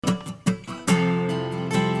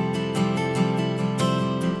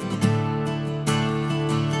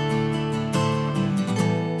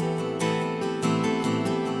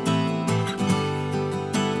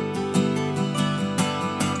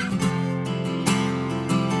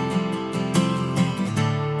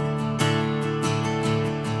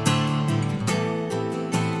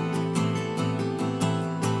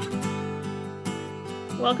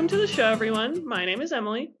Welcome to the show, everyone. My name is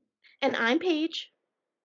Emily, And I'm Paige.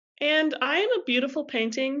 and I am a beautiful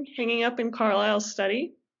painting hanging up in Carlisle's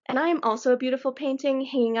study. And I am also a beautiful painting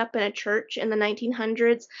hanging up in a church in the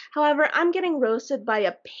 1900s. However, I'm getting roasted by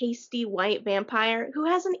a pasty white vampire who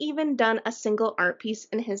hasn't even done a single art piece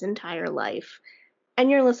in his entire life. And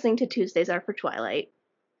you're listening to Tuesdays Are for Twilight.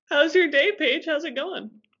 How's your day, Paige? How's it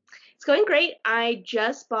going? It's going great. I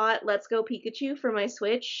just bought Let's Go Pikachu for my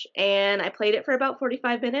Switch, and I played it for about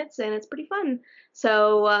 45 minutes, and it's pretty fun.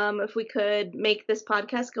 So if we could make this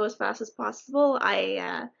podcast go as fast as possible,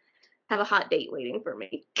 I have a hot date waiting for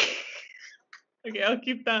me. Okay, I'll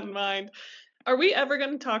keep that in mind. Are we ever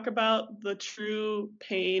going to talk about the true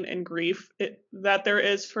pain and grief that there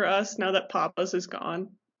is for us now that Papa's is gone?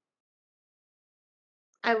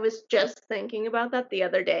 I was just thinking about that the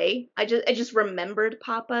other day. I just remembered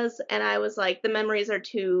Papa's, and I was like, the memories are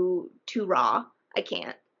too raw. I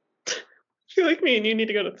can't. You're like me, and you need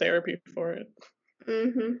to go to therapy for it.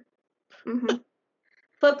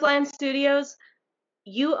 Flipline Studios,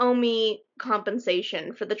 you owe me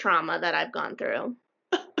compensation for the trauma that I've gone through.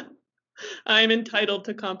 I'm entitled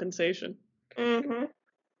to compensation.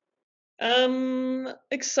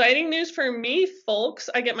 Exciting news for me, folks.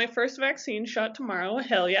 I get my first vaccine shot tomorrow.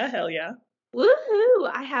 Hell yeah, hell yeah.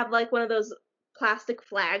 Woohoo! I have like one of those plastic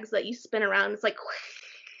flags that you spin around. It's like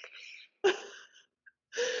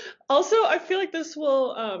Also, I feel like this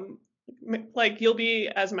will like you'll be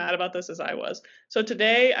as mad about this as I was. So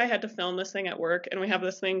today I had to film this thing at work, and we have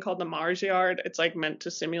this thing called the Mars Yard. It's like meant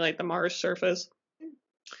to simulate the Mars surface.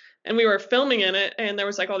 And we were filming in it, and there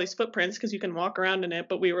was like all these footprints because you can walk around in it,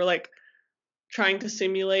 but we were like trying to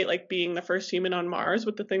simulate like being the first human on Mars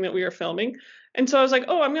with the thing that we were filming. And so I was like,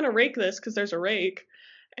 oh, I'm gonna rake this because there's a rake.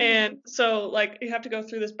 And so like you have to go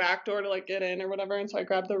through this back door to like get in or whatever. And so I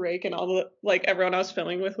grabbed the rake, and all the like everyone I was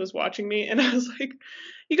filming with was watching me, and I was like,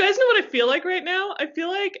 you guys know what I feel like right now? I feel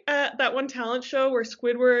like at that one talent show where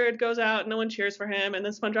Squidward goes out and no one cheers for him, and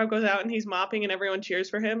then SpongeBob goes out and he's mopping and everyone cheers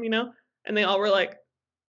for him, you know? And they all were like,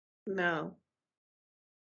 no.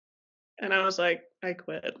 And I was like, I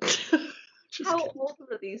quit. how old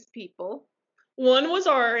were these people? One was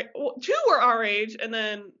two were our age, and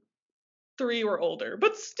then three were older,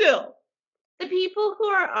 but still. The people who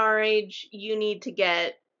are our age, you need to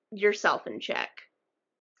get yourself in check.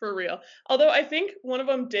 For real. Although I think one of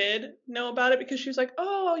them did know about it because she was like,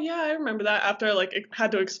 oh, yeah, I remember that after I like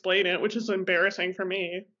had to explain it, which is embarrassing for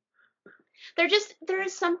me. There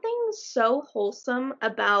is something so wholesome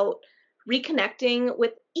about reconnecting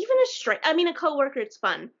with even a coworker, it's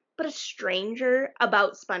fun, but a stranger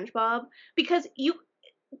about SpongeBob, because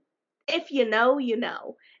if you know, you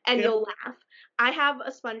know, and Yeah. you'll laugh. I have a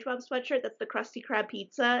SpongeBob sweatshirt that's the Krusty Krab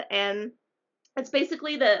pizza, and it's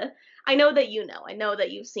basically I know that I know that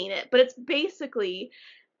you've seen it, but it's basically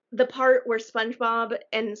the part where SpongeBob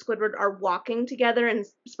and Squidward are walking together, and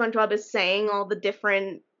SpongeBob is singing all the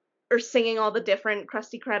different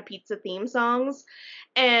Krusty Krab pizza theme songs.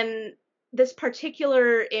 And this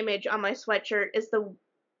particular image on my sweatshirt is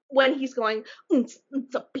when he's going it's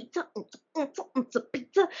a pizza, it's a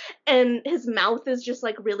pizza, and his mouth is just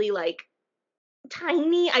like really like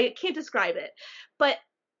tiny. I can't describe it, but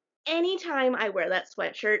anytime I wear that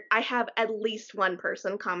sweatshirt, I have at least one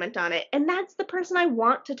person comment on it, and that's the person I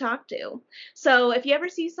want to talk to. So if you ever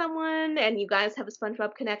see someone and you guys have a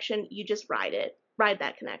SpongeBob connection, you just ride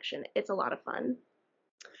that connection. It's a lot of fun.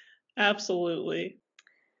 Absolutely.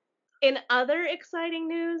 In other exciting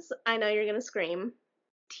news, I know you're gonna scream.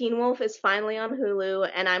 Teen Wolf is finally on Hulu,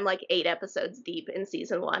 and I'm like 8 episodes deep in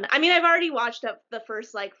season 1. I mean, I've already watched up the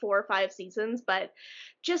first like 4 or 5 seasons, but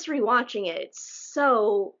just rewatching it, it's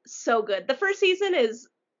so good. The first season is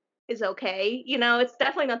okay, you know, it's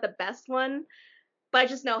definitely not the best one, but I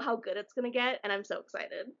just know how good it's gonna get, and I'm so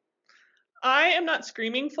excited. I am not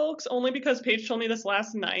screaming, folks, only because Paige told me this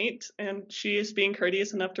last night, and she is being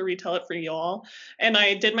courteous enough to retell it for y'all. And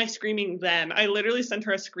I did my screaming then. I literally sent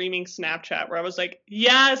her a screaming Snapchat where I was like,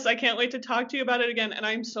 yes, I can't wait to talk to you about it again. And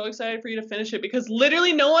I'm so excited for you to finish it because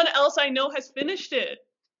literally no one else I know has finished it.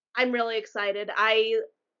 I'm really excited. I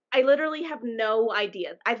literally have no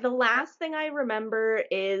idea. The last thing I remember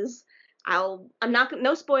is I'm not,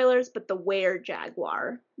 no spoilers, but the Were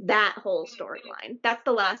Jaguar, that whole storyline. That's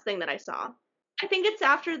the last thing that I saw. I think it's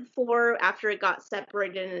after it got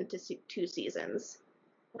separated into 2 seasons.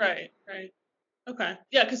 Right. Okay.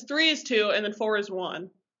 Yeah, because 3 is 2 and then 4 is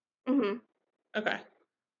 1. Okay.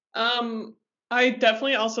 I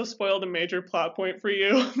definitely also spoiled a major plot point for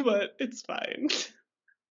you, but it's fine.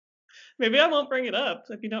 Maybe I won't bring it up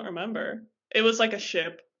if you don't remember. It was like a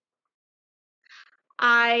ship.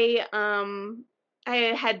 I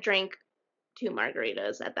had drank 2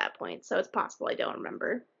 margaritas at that point, so it's possible I don't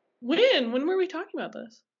remember. When were we talking about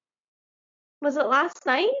this? Was it last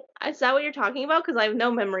night? Is that what you're talking about? Because I have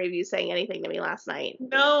no memory of you saying anything to me last night.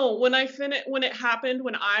 No, when it happened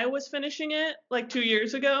when I was finishing it like 2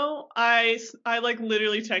 years ago, I like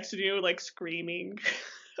literally texted you like screaming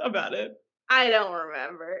about it. I don't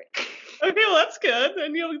remember. Okay, well that's good.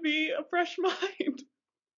 Then you'll be a fresh mind.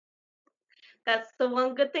 That's the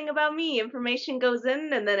one good thing about me. Information goes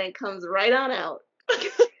in and then it comes right on out.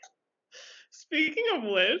 Speaking of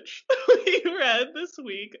which, we read this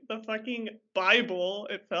week the fucking Bible,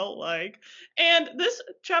 it felt like. And this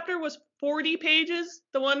chapter was 40 pages.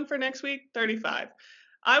 The one for next week, 35.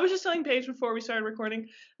 I was just telling Paige before we started recording,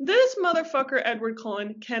 this motherfucker, Edward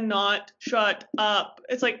Cullen, cannot shut up.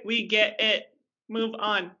 It's like, we get it. Move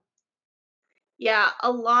on. Yeah,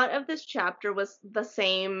 a lot of this chapter was the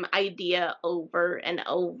same idea over and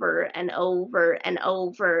over and over and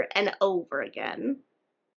over and over again.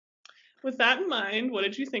 With that in mind, what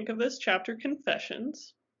did you think of this chapter,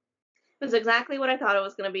 Confessions? It was exactly what I thought it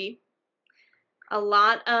was going to be. A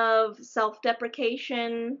lot of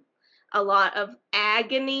self-deprecation, a lot of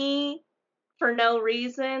agony for no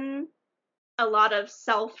reason, a lot of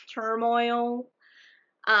self-turmoil.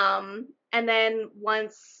 And then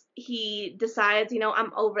once he decides,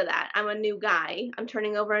 I'm over that. I'm a new guy. I'm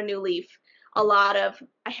turning over a new leaf. A lot of,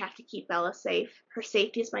 I have to keep Bella safe. Her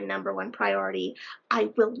safety is my number one priority. I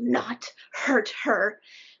will not hurt her.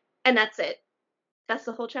 And that's it. That's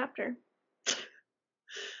the whole chapter.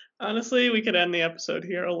 Honestly, we could end the episode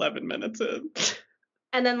here 11 minutes in.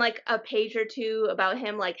 And then like a page or two about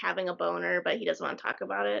him like having a boner, but he doesn't want to talk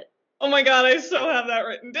about it. Oh my god, I still have that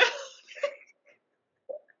written down.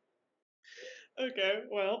 Okay,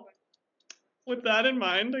 well, with that in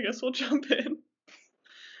mind, I guess we'll jump in.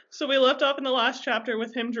 So we left off in the last chapter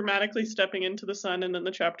with him dramatically stepping into the sun and then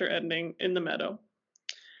the chapter ending in the meadow.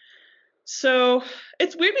 So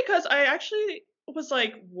it's weird because I actually was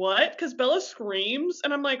like, what? Because Bella screams,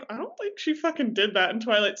 and I'm like, I don't think she fucking did that in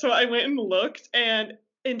Twilight. So I went and looked, and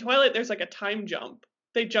in Twilight, there's like a time jump.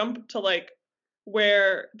 They jump to like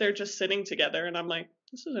where they're just sitting together, and I'm like,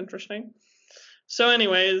 this is interesting. So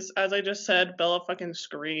anyways, as I just said, Bella fucking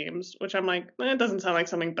screams, which I'm like, it doesn't sound like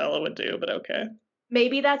something Bella would do, but okay.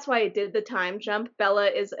 Maybe that's why it did the time jump. Bella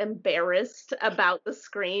is embarrassed about the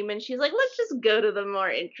scream, and she's like, let's just go to the more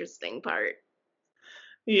interesting part.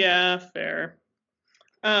 Yeah, fair.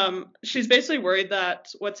 She's basically worried that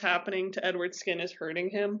what's happening to Edward's skin is hurting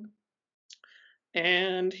him.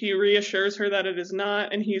 And he reassures her that it is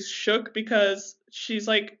not, and he's shook because she's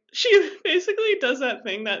like, she basically does that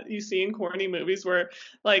thing that you see in corny movies where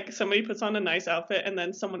like somebody puts on a nice outfit and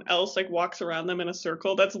then someone else like walks around them in a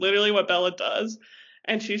circle. That's literally what Bella does.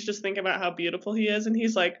 And she's just thinking about how beautiful he is, and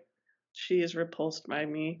he's like, she is repulsed by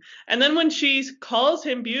me. And then when she calls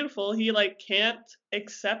him beautiful, he like can't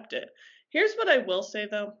accept it. Here's what I will say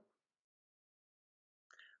though.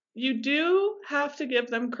 You do have to give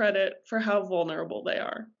them credit for how vulnerable they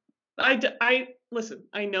are. I listen,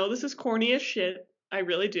 I know this is corny as shit. I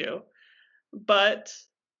really do. But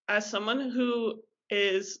as someone who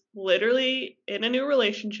is literally in a new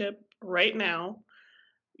relationship right now,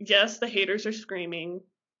 yes, the haters are screaming.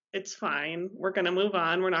 It's fine. We're going to move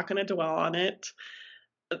on. We're not going to dwell on it.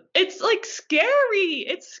 It's like scary.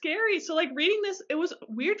 It's scary. So like reading this, it was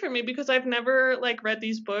weird for me because I've never like read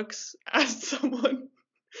these books as someone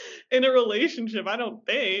in a relationship, I don't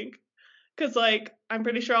think. Because, like, I'm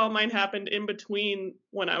pretty sure all mine happened in between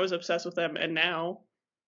when I was obsessed with them and now.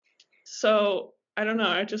 So, I don't know.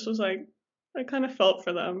 I just was like, I kind of felt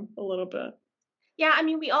for them a little bit. Yeah, I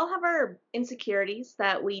mean, we all have our insecurities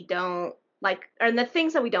that we don't like, and the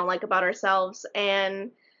things that we don't like about ourselves,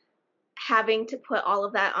 and having to put all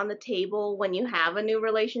of that on the table when you have a new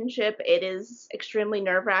relationship, it is extremely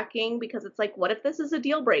nerve-wracking because it's like, what if this is a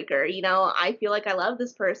deal breaker? I feel like I love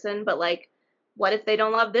this person, but like, what if they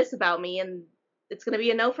don't love this about me, and it's going to be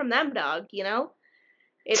a no from them, dog,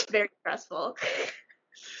 It's very stressful.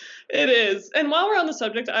 It is. And while we're on the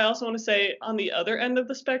subject, I also want to say on the other end of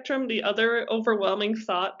the spectrum, the other overwhelming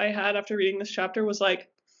thought I had after reading this chapter was like,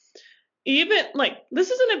 even like,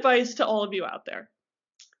 this is an advice to all of you out there.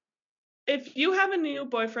 If you have a new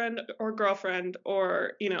boyfriend or girlfriend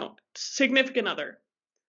or, significant other,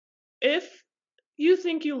 if you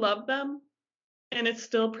think you love them and it's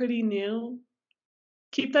still pretty new,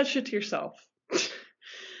 keep that shit to yourself.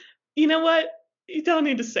 You know what? You don't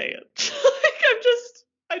need to say it.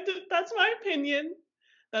 That's my opinion.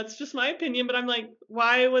 That's just my opinion, but I'm like,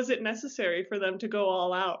 why was it necessary for them to go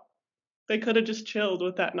all out? They could have just chilled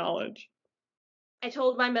with that knowledge. I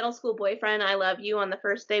told my middle school boyfriend I love you on the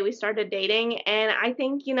first day we started dating, and I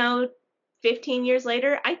think, 15 years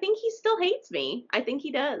later, I think he still hates me. I think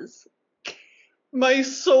he does. My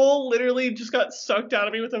soul literally just got sucked out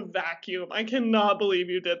of me with a vacuum. I cannot believe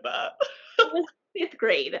you did that. It was 5th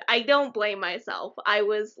grade. I don't blame myself. I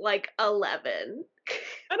was like 11.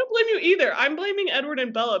 I don't blame you either. I'm blaming Edward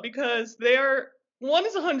and Bella because they are, one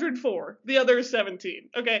is 104, the other is 17.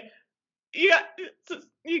 Okay, you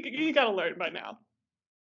gotta learn by now.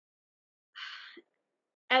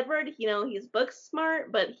 Edward, he's book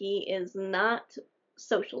smart, but he is not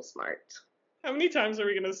social smart. How many times are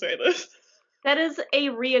we gonna say this? That is a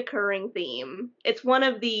reoccurring theme. It's one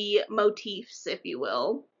of the motifs, if you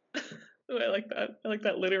will. Oh, I like that. I like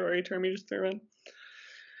that literary term you just threw in.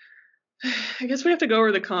 I guess we have to go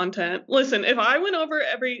over the content. Listen, if I went over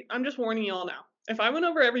I'm just warning you all now. If I went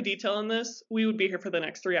over every detail in this, we would be here for the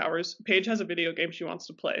next 3 hours. Paige has a video game she wants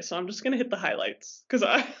to play, so I'm just gonna hit the highlights. Because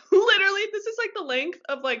I literally, this is like the length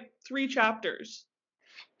of like 3 chapters.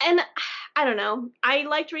 And I don't know. I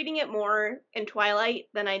liked reading it more in Twilight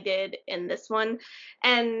than I did in this one.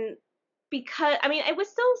 And because, it was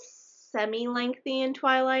still semi-lengthy in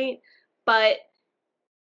Twilight, but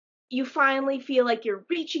you finally feel like you're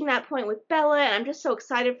reaching that point with Bella, and I'm just so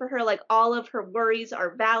excited for her. Like, all of her worries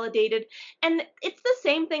are validated. And it's the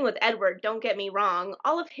same thing with Edward, don't get me wrong.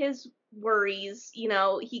 All of his worries,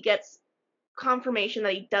 he gets confirmation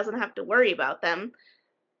that he doesn't have to worry about them.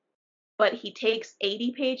 But he takes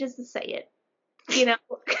 80 pages to say it.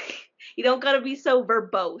 You don't gotta be so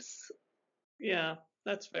verbose. Yeah,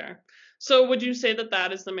 that's fair. So would you say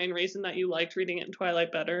that is the main reason that you liked reading it in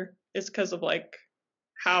Twilight better? Is because of like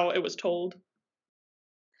how it was told?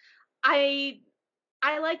 I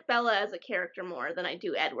like Bella as a character more than I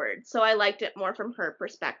do Edward, so I liked it more from her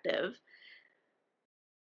perspective.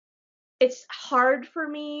 It's hard for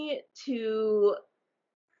me to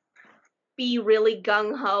be really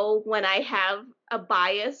gung-ho when I have a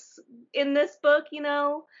bias in this book,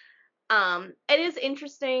 It is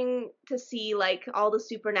interesting to see like all the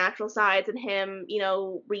supernatural sides and him,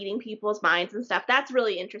 reading people's minds and stuff. That's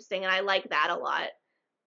really interesting, and I like that a lot.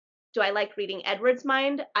 Do I like reading Edward's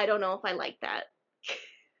mind? I don't know if I like that.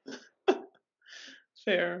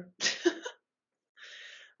 Fair.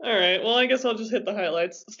 All right, well, I guess I'll just hit the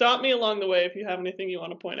highlights. Stop me along the way if you have anything you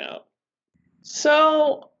want to point out.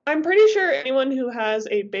 So, I'm pretty sure anyone who has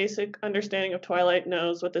a basic understanding of Twilight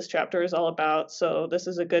knows what this chapter is all about, so this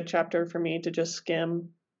is a good chapter for me to just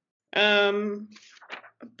skim.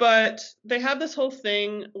 But they have this whole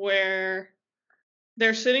thing where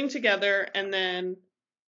they're sitting together, and then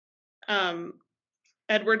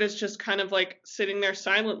Edward is just kind of like sitting there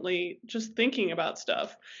silently, just thinking about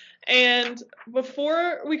stuff. And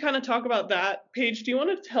before we kind of talk about that, Paige, do you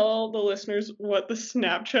want to tell the listeners what the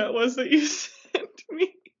Snapchat was that you sent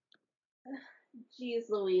me? Jeez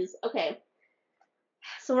Louise. Okay.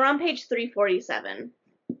 So we're on page 347.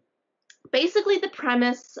 Basically, the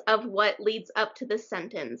premise of what leads up to this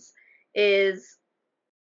sentence is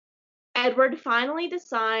Edward finally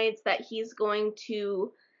decides that he's going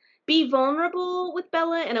to be vulnerable with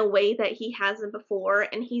Bella in a way that he hasn't before,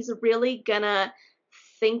 and he's really gonna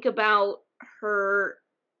think about her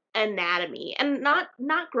anatomy, and not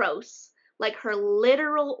gross, like her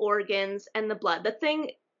literal organs and the blood, the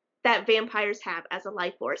thing that vampires have as a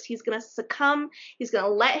life force. He's gonna succumb, he's gonna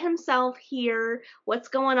let himself hear what's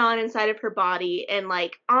going on inside of her body and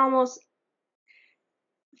like almost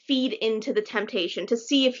feed into the temptation to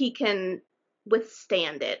see if he can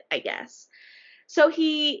withstand it, I guess. So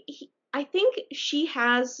I think she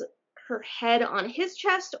has her head on his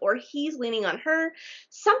chest, or he's leaning on her,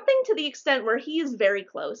 something to the extent where he is very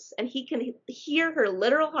close and he can hear her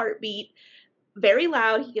literal heartbeat very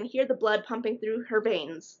loud. He can hear the blood pumping through her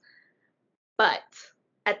veins. But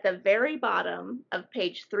at the very bottom of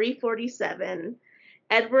page 347,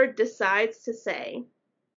 Edward decides to say,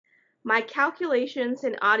 "My calculations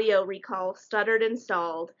and audio recall stuttered and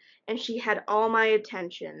stalled, and she had all my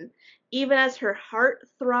attention, even as her heart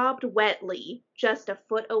throbbed wetly just a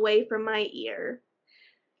foot away from my ear."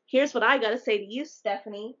 Here's what I gotta say to you,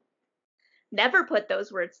 Stephanie. Never put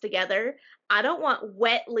those words together. I don't want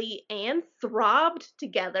wetly and throbbed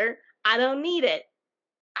together. I don't need it.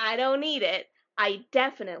 I don't need it. I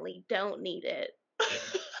definitely don't need it.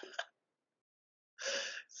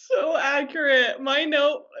 So accurate. My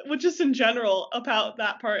note, which is in general about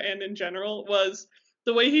that part and in general, was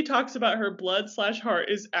the way he talks about her blood/heart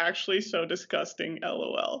is actually so disgusting.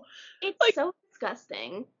 LOL. It's like, so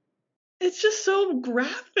disgusting. It's just so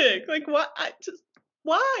graphic. Like, what?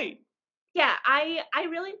 Why? Yeah, I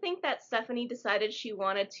really think that Stephanie decided she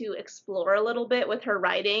wanted to explore a little bit with her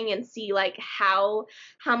writing and see like how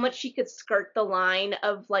much she could skirt the line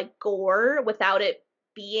of like gore without it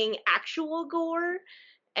being actual gore.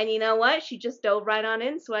 And you know what? She just dove right on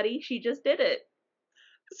in, sweaty. She just did it.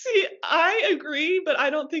 See, I agree, but I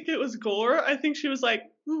don't think it was gore. I think she was like,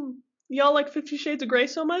 y'all like 50 Shades of Grey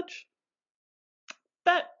so much?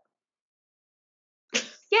 Bet.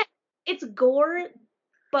 Yeah, it's gore,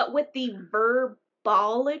 but with the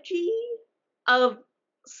verbology of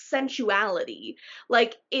sensuality.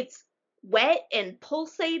 Like, it's wet and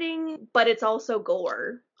pulsating, but it's also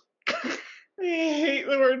gore. I hate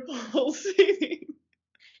the word pulsating.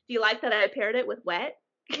 Do you like that I paired it with wet?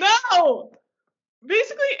 No!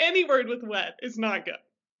 Basically, any word with wet is not good.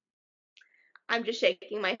 I'm just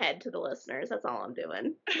shaking my head to the listeners. That's all I'm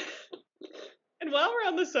doing. And while we're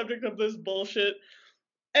on the subject of this bullshit,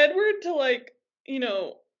 Edward, to like,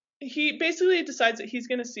 he basically decides that he's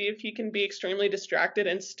going to see if he can be extremely distracted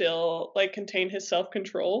and still like contain his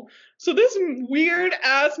self-control. So this weird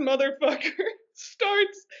ass motherfucker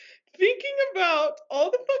starts thinking about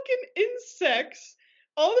all the fucking insects,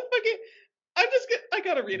 all the fucking I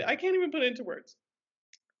gotta read it. I can't even put it into words.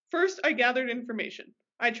 First, I gathered information.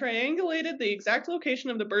 I triangulated the exact location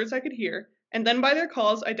of the birds I could hear, and then by their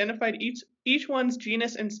calls identified each one's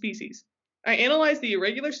genus and species. I analyzed the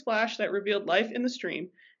irregular splash that revealed life in the stream,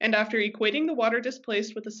 and after equating the water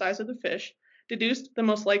displaced with the size of the fish, deduced the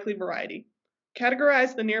most likely variety.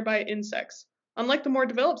 Categorized the nearby insects. Unlike the more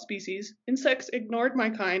developed species, insects ignored my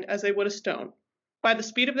kind as they would a stone, by the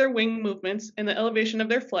speed of their wing movements and the elevation of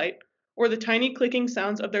their flight, or the tiny clicking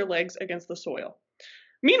sounds of their legs against the soil.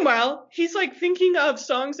 Meanwhile, he's like thinking of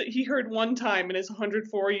songs that he heard one time in his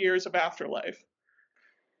 104 years of afterlife.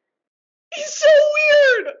 He's so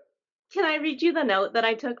weird! Can I read you the note that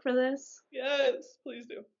I took for this? Yes, please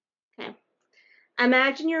do. Okay.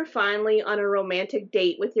 Imagine you're finally on a romantic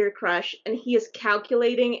date with your crush and he is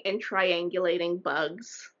calculating and triangulating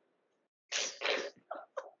bugs.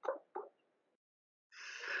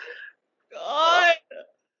 God!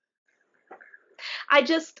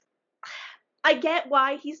 I get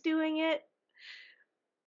why he's doing it.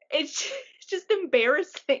 It's just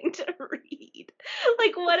embarrassing to read.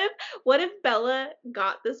 Like, what if Bella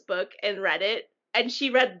got this book and read it, and she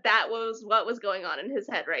read that was what was going on in his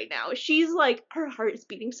head right now? She's like, her heart is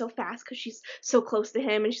beating so fast because she's so close to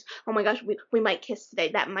him, and she's, oh my gosh, we might kiss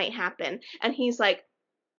today. That might happen. And he's like,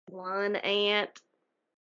 1 ant,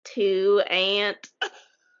 2 ant,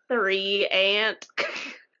 3 ant.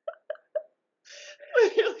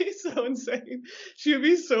 Literally so insane. She would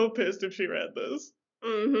be so pissed if she read this.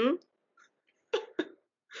 Mm-hmm.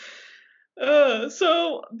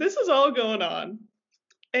 So this is all going on.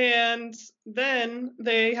 And then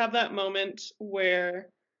they have that moment where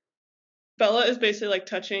Bella is basically like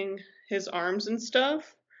touching his arms and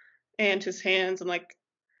stuff and his hands and like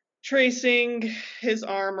tracing his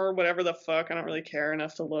arm or whatever the fuck. I don't really care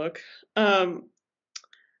enough to look.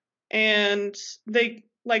 And they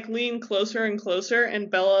like lean closer and closer,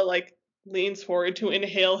 and Bella like leans forward to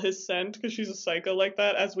inhale his scent because she's a psycho like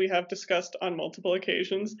that, as we have discussed on multiple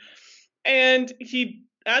occasions. And he,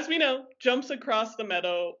 as we know, jumps across the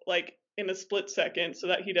meadow like in a split second so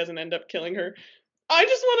that he doesn't end up killing her. I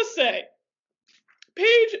just want to say,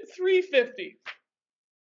 page 350.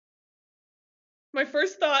 My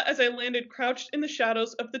first thought as I landed crouched in the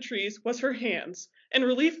shadows of the trees was her hands, and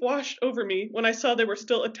relief washed over me when I saw they were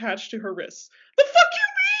still attached to her wrists. The fuck you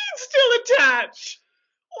mean still attached?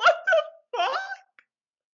 What the fuck?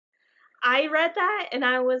 I read that and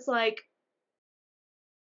I was like,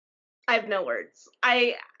 I have no words.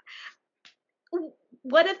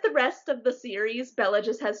 What if the rest of the series, Bella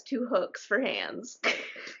just has 2 hooks for hands?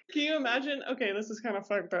 Can you imagine? Okay, this is kind of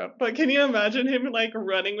fucked up, but can you imagine him like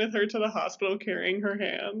running with her to the hospital carrying her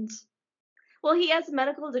hands? Well, he has a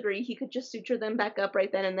medical degree. He could just suture them back up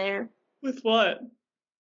right then and there. With what?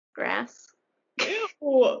 Grass.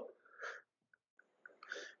 Ew.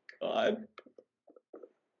 God.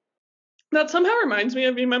 That somehow reminds me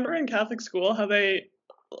of, you remember in Catholic school how they,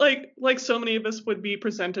 like so many of us would be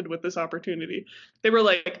presented with this opportunity. They were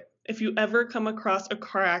like, if you ever come across a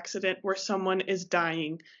car accident where someone is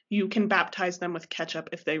dying, you can baptize them with ketchup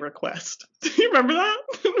if they request. Do you remember that?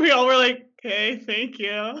 We all were like, okay, thank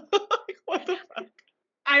you. Like, what the fuck?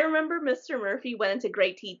 I remember Mr. Murphy went into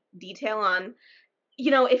great detail on,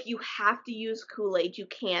 if you have to use Kool-Aid, you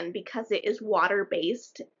can, because it is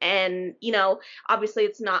water-based. And, obviously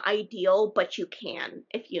it's not ideal, but you can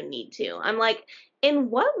if you need to. I'm like, in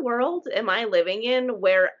what world am I living in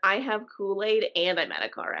where I have Kool-Aid and I'm at a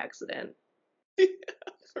car accident? Yeah,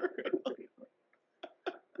 for real.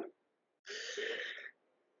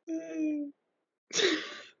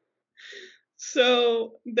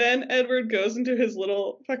 So then Edward goes into his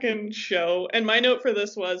little fucking show, and my note for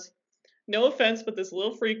this was, no offense, but this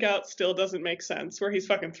little freak out still doesn't make sense. Where he's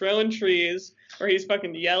fucking throwing trees, where he's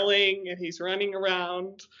fucking yelling, and he's running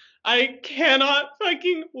around. I cannot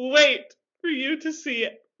fucking wait for you to see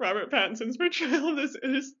Robert Pattinson's portrayal of this.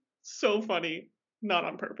 It is so funny, not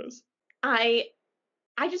on purpose. I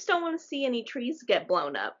just don't want to see any trees get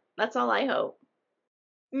blown up. That's all I hope.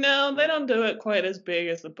 No, they don't do it quite as big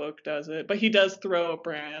as the book does it, but he does throw a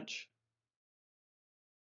branch.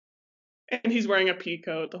 And he's wearing a pea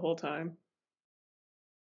coat the whole time.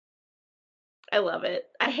 I love it.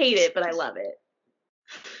 I hate it, but I love it.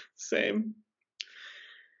 Same.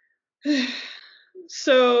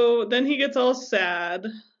 So then he gets all sad.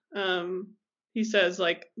 He says,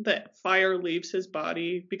 like, that fire leaves his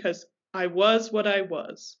body because I was what I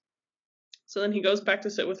was. So then he goes back to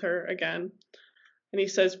sit with her again. And he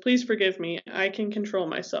says, please forgive me. I can control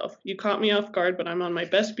myself. You caught me off guard, but I'm on my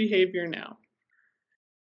best behavior now.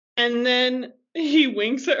 And then he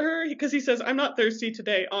winks at her because he says, I'm not thirsty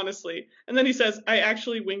today, honestly. And then he says, I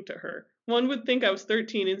actually winked at her. One would think I was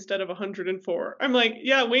 13 instead of 104. I'm like,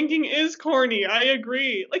 yeah, winking is corny. I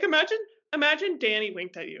agree. Like, imagine Danny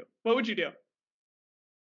winked at you. What would you do?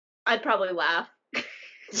 I'd probably laugh.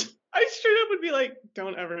 I straight up would be like,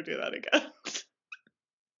 don't ever do that again.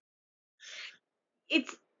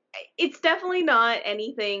 It's definitely not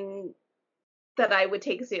anything that I would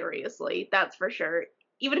take seriously, that's for sure.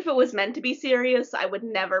 Even if it was meant to be serious, I would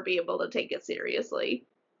never be able to take it seriously.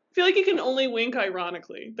 I feel like you can only wink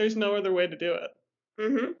ironically. There's no other way to do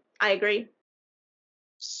it. I agree.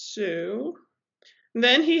 So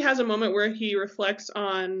then he has a moment where he reflects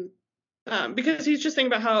on, because he's just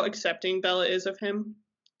thinking about how accepting Bella is of him.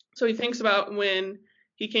 So he thinks about when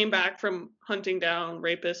he came back from hunting down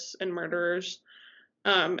rapists and murderers,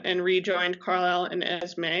 and rejoined Carlisle and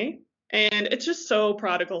Esme. And it's just so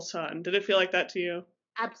prodigal son. Did it feel like that to you?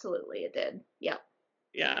 Absolutely, it did. Yeah.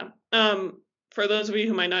 Yeah. For those of you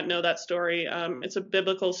who might not know that story, it's a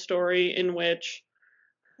biblical story in which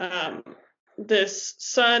this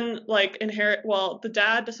son, like, the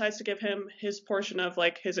dad decides to give him his portion of,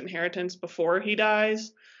 like, his inheritance before he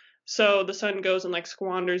dies. So the son goes and, like,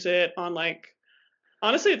 squanders it on, like,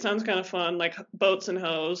 honestly, it sounds kind of fun, like boats and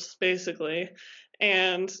hoes, basically.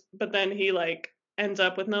 But then he, like, ends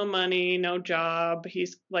up with no money, no job.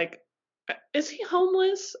 He's like, is he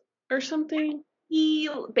homeless or something? He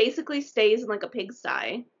basically stays in, like, a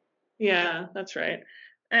pigsty. Yeah, that's right.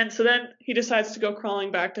 And so then he decides to go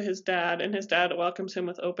crawling back to his dad, and his dad welcomes him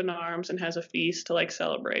with open arms and has a feast to, like,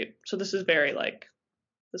 celebrate. So this is very, like,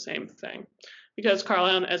 the same thing. Because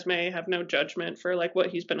Carlisle and Esme have no judgment for, like, what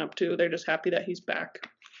he's been up to. They're just happy that he's back.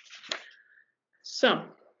 So,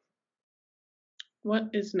 what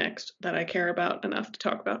is next that I care about enough to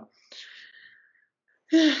talk about?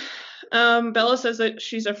 Bella says that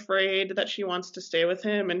she's afraid that she wants to stay with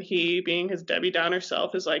him, and he, being his Debbie Downer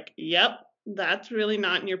self, is like, yep, that's really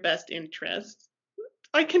not in your best interest.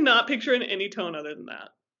 I cannot picture in any tone other than that.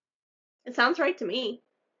 It sounds right to me.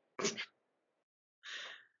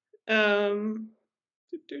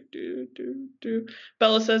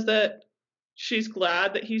 Bella says that she's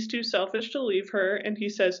glad that he's too selfish to leave her, and he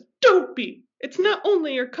says, don't be! It's not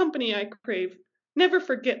only your company I crave. Never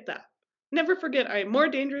forget that. Never forget I am more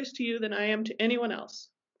dangerous to you than I am to anyone else.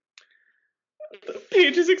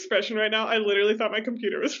 Paige's expression right now, I literally thought my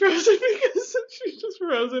computer was frozen because she's just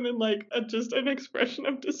frozen in, like, just an expression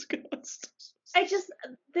of disgust.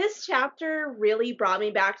 This chapter really brought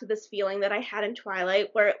me back to this feeling that I had in Twilight,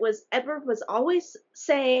 where it was Edward was always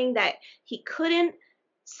saying that he couldn't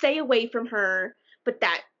stay away from her, but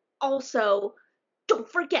that also, don't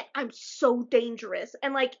forget, I'm so dangerous.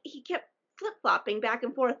 And, like, he kept flip-flopping back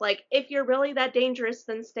and forth, like, if you're really that dangerous,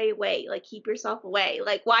 then stay away, like, keep yourself away,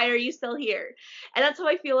 like, why are you still here? And that's how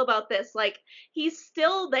I feel about this. Like, he's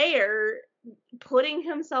still there, putting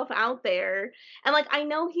himself out there, and, like, I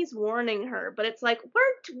know he's warning her, but it's like,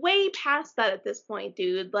 we're way past that at this point,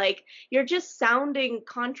 dude. Like, you're just sounding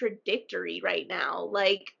contradictory right now.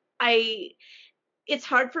 Like, it's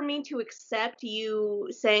hard for me to accept you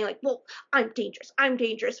saying, like, well, I'm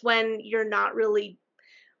dangerous, when you're not really,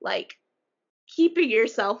 like, keeping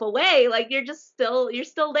yourself away. Like, you're still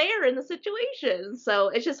there in the situation. So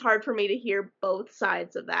it's just hard for me to hear both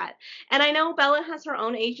sides of that. And I know Bella has her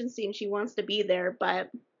own agency and she wants to be there, but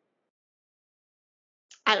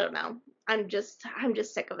I don't know. I'm just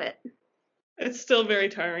sick of it. It's still very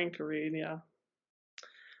tiring to read, yeah.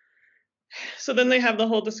 So then they have the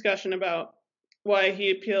whole discussion about why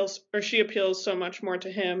she appeals so much more to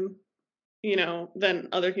him, than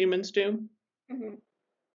other humans do. Mm-hmm.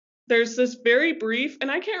 There's this very brief, and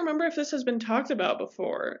I can't remember if this has been talked about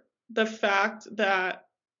before, the fact that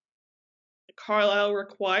Carlisle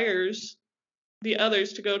requires the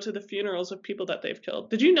others to go to the funerals of people that they've killed.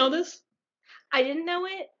 Did you know this? I didn't know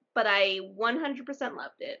it, but I 100%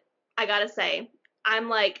 loved it. I gotta say, I'm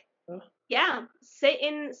like, yeah, sit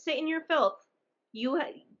in your filth.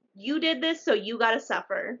 You did this, so you gotta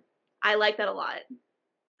suffer. I like that a lot.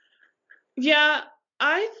 Yeah,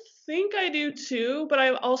 I think I do too, but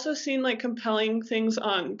I've also seen like compelling things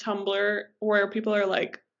on Tumblr where people are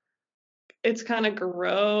like, it's kind of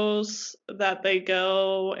gross that they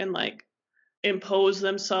go and like impose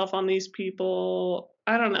themselves on these people.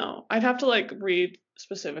 I don't know. I'd have to like read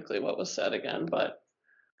specifically what was said again, but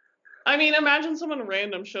I mean, imagine someone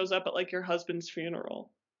random shows up at like your husband's funeral.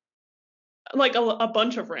 Like a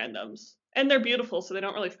bunch of randoms. And they're beautiful, so they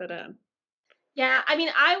don't really fit in. Yeah, I mean,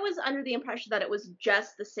 I was under the impression that it was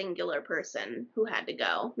just the singular person who had to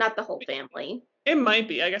go, not the whole family. It might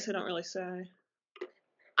be. I guess I don't really say.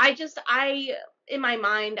 In my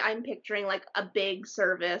mind, I'm picturing like a big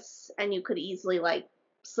service and you could easily like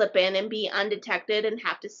slip in and be undetected and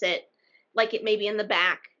have to sit like it maybe in the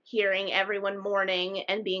back, hearing everyone mourning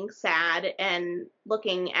and being sad and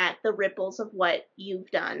looking at the ripples of what you've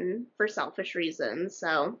done for selfish reasons.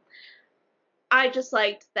 So I just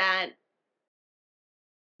liked that,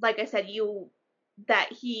 like I said, that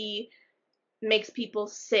he makes people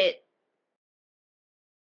sit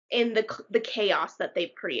in the chaos that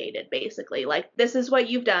they've created, basically. Like, this is what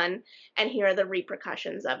you've done and here are the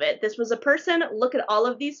repercussions of it. This was a person, look at all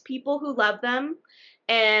of these people who love them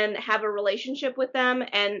and have a relationship with them,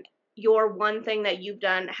 and your one thing that you've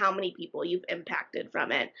done, how many people you've impacted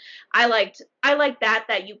from it. I like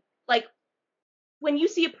that you like, when you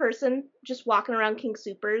see a person just walking around King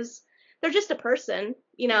Supers, they're just a person,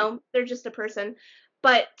 they're just a person.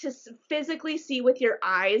 But to physically see with your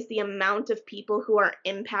eyes the amount of people who are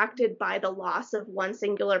impacted by the loss of one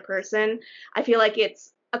singular person, I feel like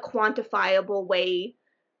it's a quantifiable way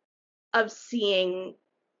of seeing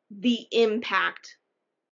the impact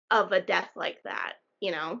of a death like that,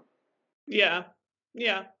 Yeah.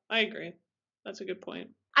 Yeah, I agree. That's a good point.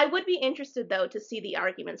 I would be interested, though, to see the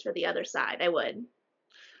arguments for the other side. I would.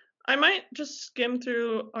 I might just skim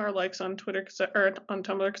through our likes on Twitter or on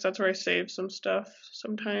Tumblr because that's where I save some stuff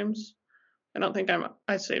sometimes. I don't think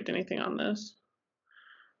I saved anything on this.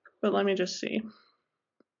 But let me just see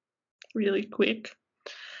really quick.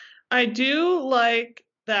 I do like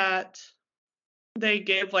that they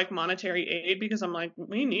gave like monetary aid because I'm like,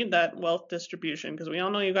 we need that wealth distribution because we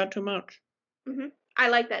all know you got too much. Mm-hmm. I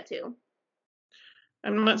like that too.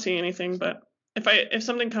 I'm not seeing anything, but if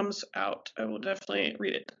something comes out, I will definitely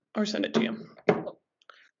read it or send it to you.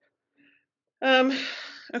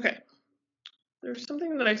 Okay. There's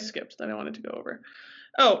something that I skipped that I wanted to go over.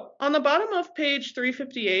 Oh, on the bottom of page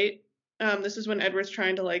 358, this is when Edward's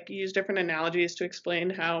trying to like use different analogies to explain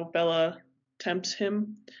how Bella tempts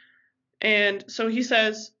him. And so he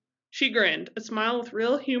says, she grinned, a smile with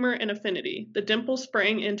real humor and affinity. The dimple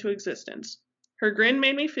sprang into existence. Her grin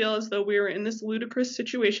made me feel as though we were in this ludicrous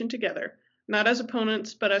situation together, not as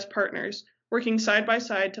opponents, but as partners, working side by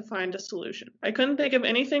side to find a solution. I couldn't think of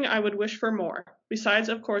anything I would wish for more, besides,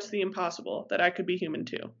 of course, the impossible, that I could be human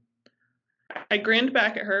too. I grinned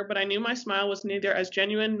back at her, but I knew my smile was neither as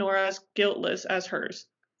genuine nor as guiltless as hers.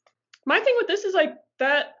 My thing with this is like,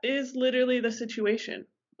 that is literally the situation.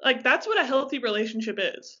 Like, that's what a healthy relationship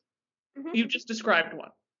is. Mm-hmm. You just described one.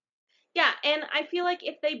 Yeah, and I feel like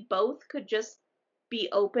if they both could just be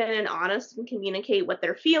open and honest and communicate what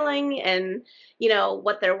they're feeling and,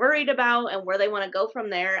 what they're worried about and where they want to go from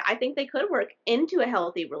there, I think they could work into a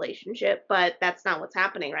healthy relationship, but that's not what's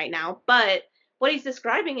happening right now. But what he's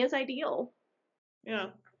describing is ideal. Yeah.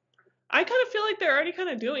 I kind of feel like they're already kind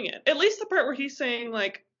of doing it. At least the part where he's saying,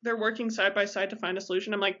 like, they're working side by side to find a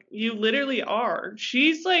solution. I'm like, you literally are.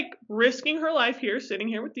 She's, like, risking her life here, sitting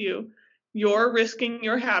here with you. You're risking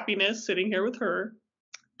your happiness sitting here with her.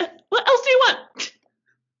 What else do you want?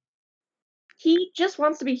 He just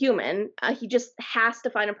wants to be human. He just has to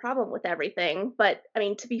find a problem with everything. But, I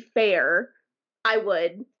mean, to be fair, I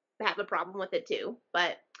would have a problem with it too.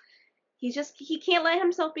 But he can't let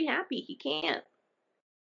himself be happy. He can't.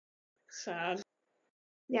 Sad.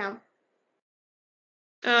 Yeah.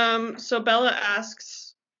 So Bella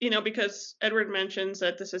asks, because Edward mentions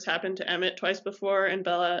that this has happened to Emmett twice before, and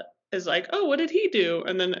Bella is like, oh, what did he do?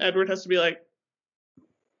 And then Edward has to be like,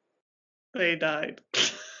 they died.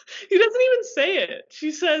 He doesn't even say it.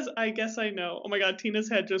 She says, I guess I know. Oh my god, Tina's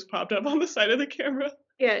head just popped up on the side of the camera.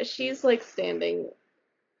 Yeah, she's like standing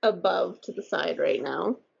above to the side right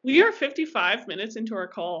now. We are 55 minutes into our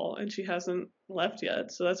call, and she hasn't left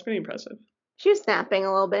yet, so that's pretty impressive. She was napping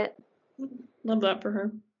a little bit. Love that for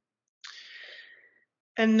her.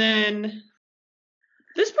 And then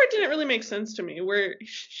This part didn't really make sense to me, where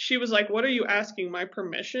she was like, "What are you asking? My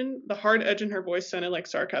permission?" The hard edge in her voice sounded like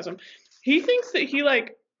sarcasm. He thinks that he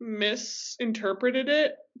like misinterpreted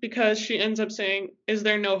it because she ends up saying, "Is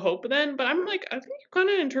there no hope then?" But I'm like, I think you kind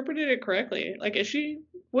of interpreted it correctly. Like, is she?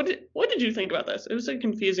 What did you think about this? It was a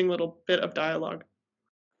confusing little bit of dialogue.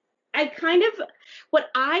 I kind of, what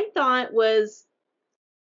I thought was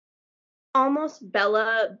almost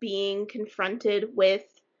Bella being confronted with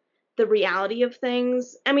the reality of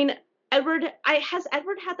things. I mean, has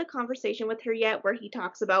Edward had the conversation with her yet where he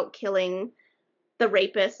talks about killing the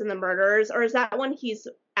rapists and the murderers, or is that when he's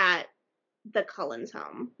at the Cullens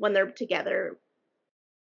home when they're together?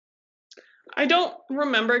 I don't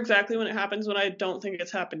remember exactly when it happens, when I don't think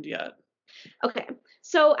it's happened yet. Okay.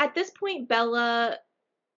 So at this point, Bella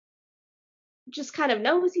just kind of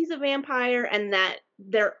knows he's a vampire and that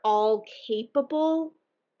they're all capable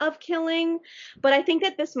of killing. But I think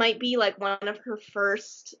that this might be like one of her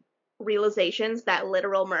first realizations that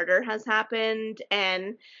literal murder has happened.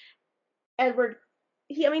 And Edward,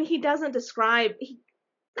 he doesn't describe, he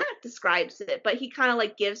not describes it, but he kind of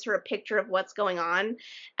like gives her a picture of what's going on.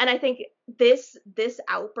 And I think this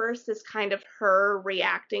outburst is kind of her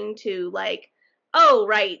reacting to like, oh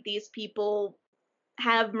right, these people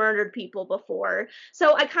have murdered people before.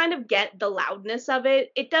 So I kind of get the loudness of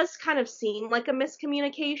it. It does kind of seem like a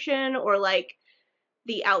miscommunication, or like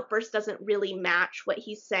the outburst doesn't really match what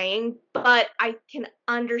he's saying, but I can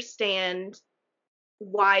understand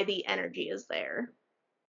why the energy is there.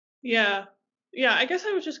 Yeah. Yeah, I guess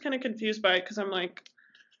I was just kind of confused by it because I'm like,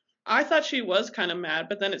 I thought she was kind of mad,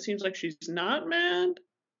 but then it seems like she's not mad.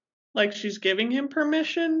 Like she's giving him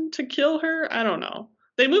permission to kill her. I don't know.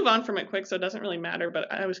 They move on from it quick, so it doesn't really matter,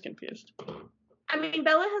 but I was confused. I mean,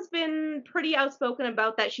 Bella has been pretty outspoken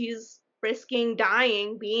about that she's risking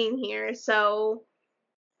dying being here, so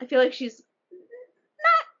I feel like she's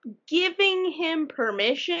not giving him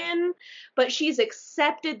permission, but she's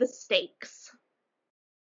accepted the stakes.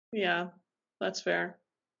 Yeah, that's fair.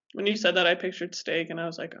 When you said that, I pictured steak, and I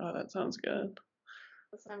was like, oh, that sounds good.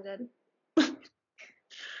 That sounds good.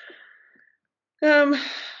 Um,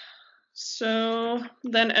 so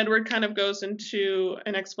then Edward kind of goes into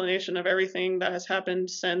an explanation of everything that has happened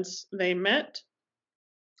since they met.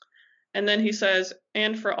 And then he says,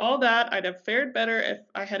 and for all that, I'd have fared better if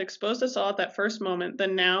I had exposed us all at that first moment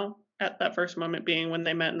than now, at that first moment being when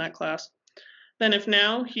they met in that class, than if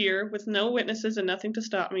now, here, with no witnesses and nothing to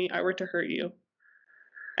stop me, I were to hurt you.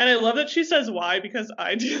 And I love that she says why, because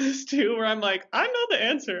I do this too, where I'm like, I know the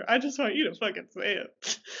answer. I just want you to fucking say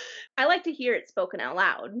it. I like to hear it spoken out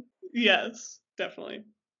loud. Yes, definitely.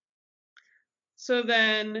 So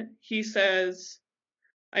then he says,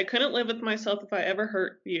 I couldn't live with myself if I ever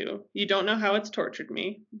hurt you. You don't know how it's tortured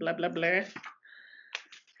me. Blah, blah, blah.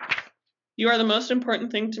 You are the most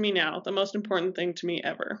important thing to me now, the most important thing to me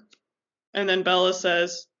ever. And then Bella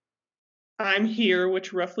says, I'm here,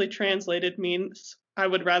 which roughly translated means I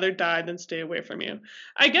would rather die than stay away from you.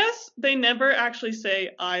 I guess they never actually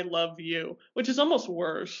say, I love you, which is almost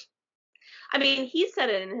worse. I mean, he said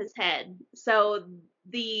it in his head. So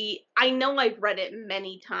I know I've read it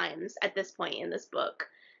many times at this point in this book.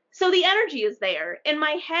 So the energy is there. In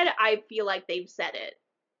my head, I feel like they've said it.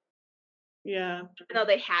 Yeah. Even though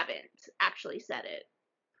they haven't actually said it.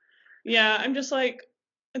 Yeah, I'm just like,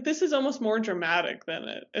 this is almost more dramatic than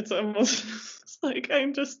it. It's almost like,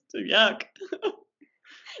 I'm just, yuck.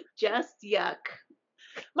 Just yuck.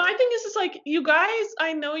 My thing is like, you guys,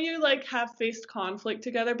 I know you like have faced conflict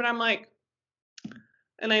together, but I'm like,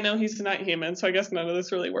 and I know he's not human, so I guess none of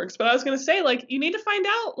this really works. But I was gonna say, like, you need to find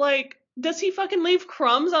out, like, does he fucking leave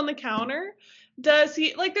crumbs on the counter? Does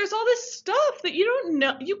he like? There's all this stuff that you don't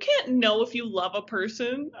know. You can't know if you love a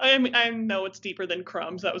person. I mean, I know it's deeper than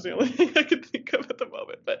crumbs. That was the only thing I could think of at the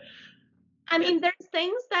moment. But I mean, there's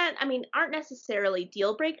things that, aren't necessarily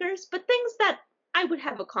deal breakers, but things that I would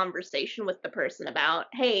have a conversation with the person about.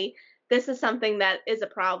 Hey, this is something that is a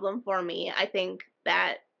problem for me. I think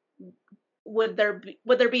that would there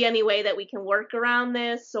be any way that we can work around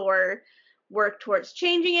this or work towards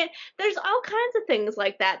changing it? There's all kinds of things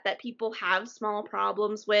like that that people have small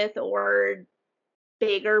problems with or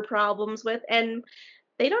bigger problems with, and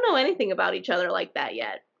they don't know anything about each other like that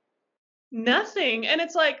yet. nothing. And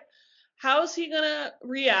it's like, how's he gonna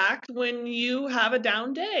react when you have a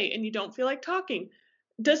down day and you don't feel like talking?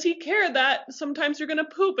 Does he care that sometimes you're gonna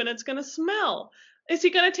poop and it's gonna smell? Is he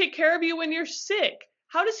gonna take care of you when you're sick?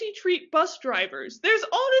 How does he treat bus drivers? There's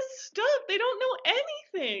all this stuff. They don't know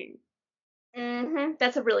anything.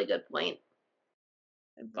 That's a really good point.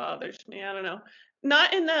 It bothers me. I don't know.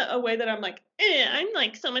 Not in a way that I'm like, I'm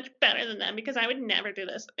like so much better than them because I would never do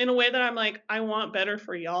this. In a way that I'm like, I want better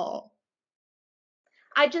for y'all.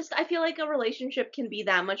 I feel like a relationship can be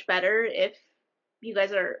that much better if you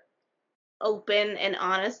guys are open and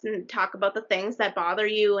honest and talk about the things that bother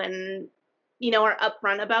you and are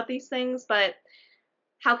upfront about these things. But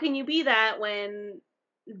how can you be that when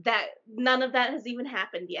that none of that has even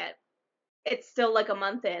happened yet? It's still like a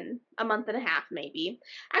month and a half maybe.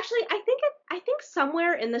 Actually, I think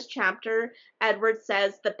somewhere in this chapter Edward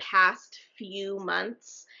says the past few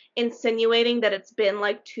months, insinuating that it's been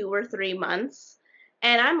like 2 or 3 months.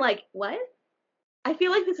 And I'm like, what? I feel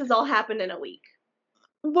like this has all happened in a week.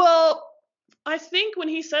 Well, I think when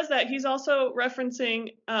he says that, he's also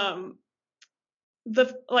referencing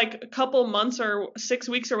the like a couple months or 6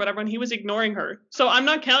 weeks or whatever when he was ignoring her. So I'm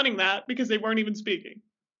not counting that because they weren't even speaking.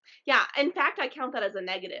 Yeah, in fact, I count that as a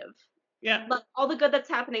negative. Yeah. Like all the good that's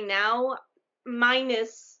happening now,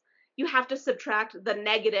 minus you have to subtract the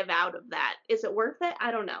negative out of that. Is it worth it?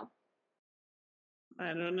 I don't know.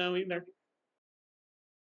 I don't know either.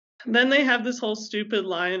 Then they have this whole stupid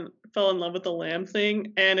line, fell in love with the lamb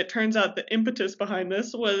thing, and it turns out the impetus behind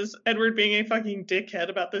this was Edward being a fucking dickhead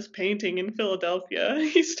about this painting in Philadelphia.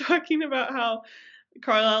 He's talking about how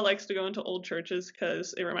Carlisle likes to go into old churches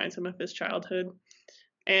because it reminds him of his childhood.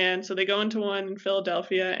 And so they go into one in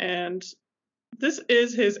Philadelphia, and this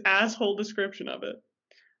is his asshole description of it.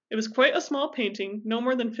 It was quite a small painting, no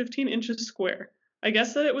more than 15 inches square. I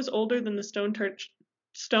guess that it was older than the stone church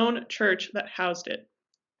that housed it.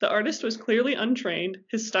 The artist was clearly untrained,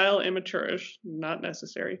 his style amateurish, not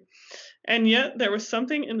necessary. And yet there was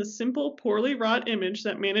something in the simple, poorly wrought image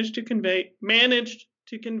that managed to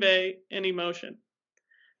convey an emotion.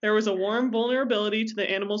 There was a warm vulnerability to the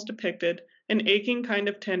animals depicted, an aching kind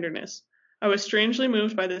of tenderness. I was strangely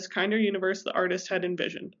moved by this kinder universe the artist had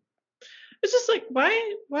envisioned. It's just like,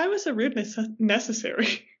 why was the rudeness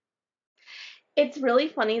necessary? It's really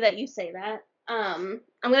funny that you say that. I'm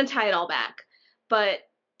gonna tie it all back, but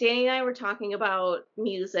Danny and I were talking about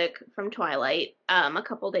music from Twilight a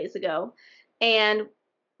couple days ago, and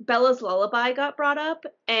Bella's Lullaby got brought up,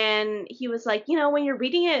 and he was like, when you're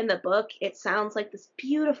reading it in the book, it sounds like this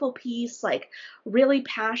beautiful piece, like really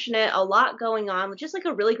passionate, a lot going on, just like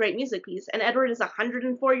a really great music piece. And Edward is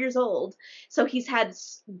 104 years old, so he's had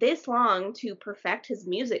this long to perfect his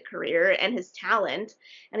music career and his talent,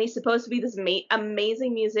 and he's supposed to be this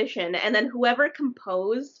amazing musician. And then whoever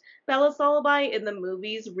composed Bella's Lullaby in the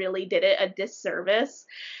movies really did it a disservice.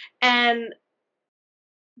 And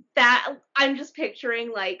that I'm just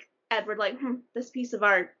picturing like Edward like, this piece of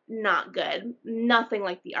art, not good. Nothing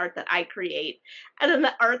like the art that I create. And then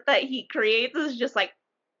the art that he creates is just like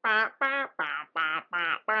R.I.P.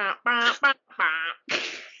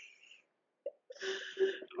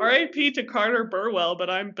 to Carter Burwell, but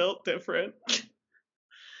I'm built different.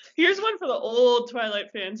 Here's one for the old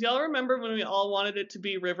Twilight fans. Y'all remember when we all wanted it to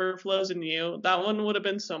be River Flows in You? That one would have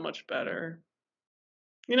been so much better.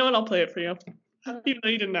 You know what? I'll play it for you. Even though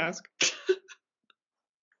you didn't ask.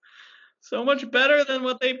 So much better than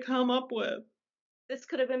what they've come up with. This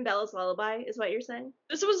could have been Bella's Lullaby, is what you're saying?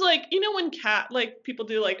 This was like, when people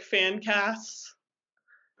do like fan casts?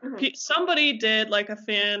 Mm-hmm. Somebody did like a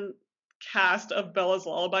fan cast of Bella's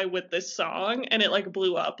Lullaby with this song, and it like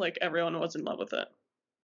blew up. Like everyone was in love with it.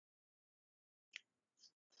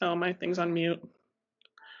 Oh, my thing's on mute.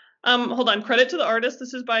 Hold on. Credit to the artist.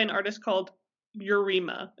 This is by an artist called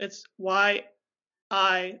Yurima. It's Yiruma.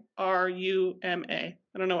 I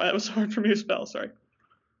don't know why that was so hard for me to spell. Sorry.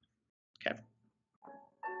 Okay.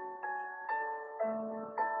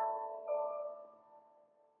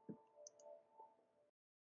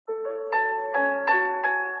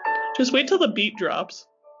 Just wait till the beat drops.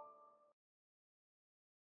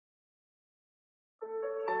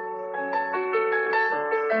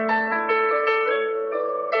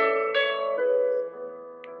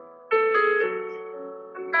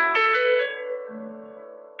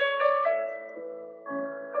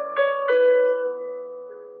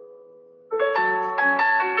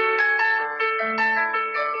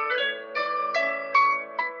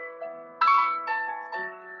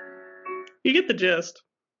 You get the gist.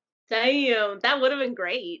 Damn, that would have been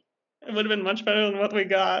great. It would have been much better than what we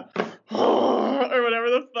got. Or whatever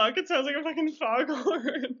the fuck. It sounds like a fucking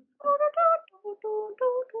foghorn.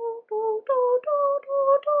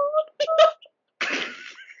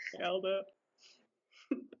 Held it.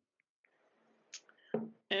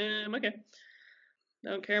 Okay.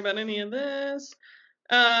 Don't care about any of this.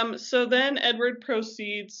 So then Edward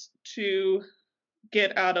proceeds to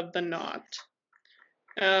get out of the knot.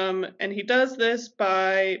 And he does this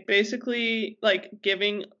by basically like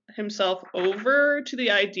giving himself over to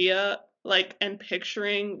the idea, like, and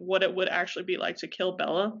picturing what it would actually be like to kill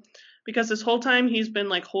Bella. Because this whole time he's been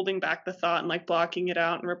like holding back the thought and like blocking it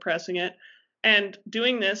out and repressing it. And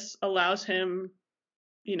doing this allows him,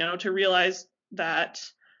 to realize that,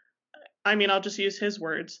 I mean, I'll just use his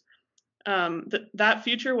words. That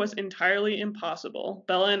future was entirely impossible.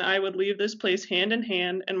 Bella and I would leave this place hand in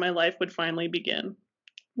hand, and my life would finally begin.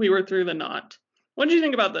 We were through the knot. What did you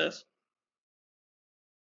think about this?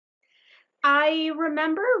 I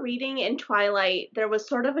remember reading in Twilight, there was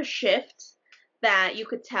sort of a shift that you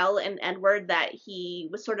could tell in Edward that he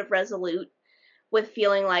was sort of resolute with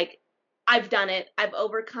feeling like, I've done it. I've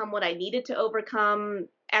overcome what I needed to overcome.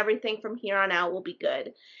 Everything from here on out will be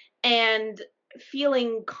good. And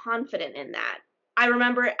feeling confident in that. I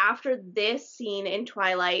remember after this scene in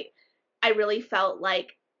Twilight, I really felt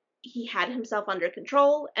like he had himself under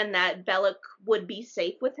control and that Bella would be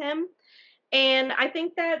safe with him. And I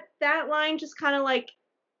think that that line just kind of like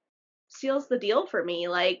seals the deal for me.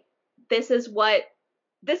 Like, this is what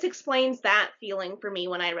this explains that feeling for me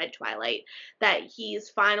when I read Twilight, that he's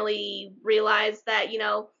finally realized that,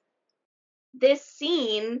 this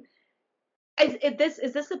scene is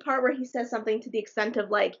this the part where he says something to the extent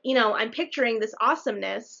of like, I'm picturing this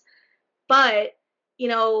awesomeness, but, you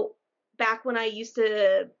know, back when I used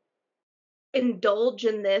to indulge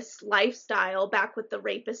in this lifestyle back with the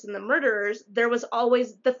rapists and the murderers, there was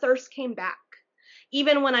always the thirst came back.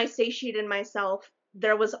 Even when I satiated myself,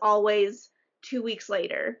 there was always 2 weeks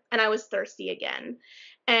later and I was thirsty again.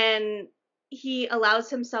 And he allows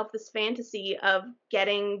himself this fantasy of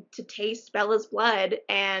getting to taste Bella's blood,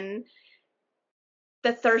 and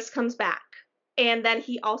the thirst comes back. And then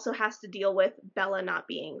he also has to deal with Bella not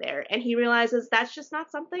being there. And he realizes that's just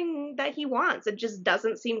not something that he wants. It just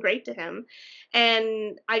doesn't seem great to him.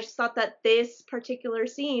 And I just thought that this particular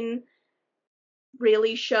scene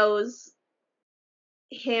really shows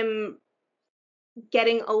him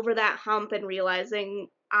getting over that hump and realizing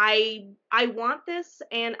I want this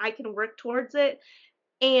and I can work towards it,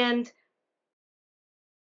 and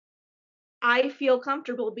I feel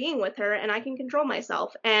comfortable being with her and I can control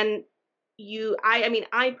myself. And I mean,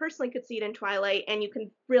 I personally could see it in Twilight, and you can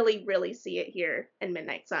really, really see it here in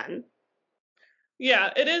Midnight Sun. Yeah,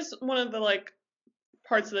 it is one of the like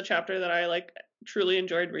parts of the chapter that I like truly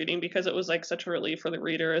enjoyed reading because it was like such a relief for the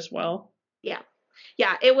reader as well. Yeah.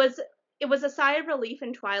 Yeah, it was a sigh of relief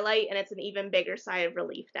in Twilight, and it's an even bigger sigh of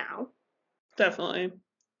relief now. Definitely.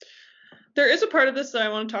 There is a part of this that I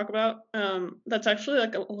want to talk about that's actually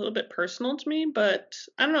like a little bit personal to me, but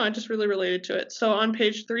I don't know, I just really related to it. So on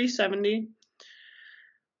page 370,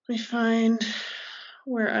 we find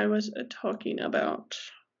where I was talking about.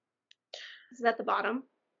 Is that the bottom?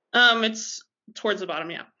 It's towards the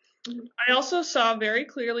bottom, yeah. Mm-hmm. I also saw very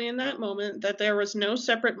clearly in that moment that there was no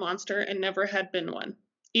separate monster and never had been one.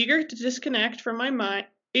 Eager to disconnect my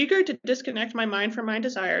mind from my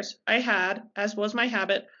desires, I had, as was my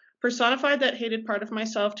habit, personified that hated part of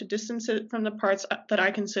myself to distance it from the parts that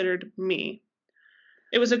I considered me.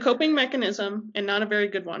 It was a coping mechanism, and not a very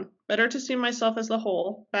good one. Better to see myself as the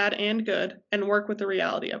whole, bad and good, and work with the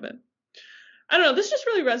reality of it. I don't know, this just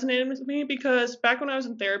really resonated with me because back when I was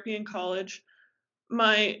in therapy in college,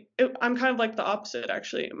 I'm kind of like the opposite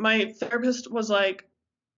actually. My therapist was like,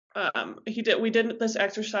 we did this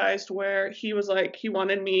exercise where he was like, he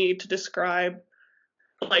wanted me to describe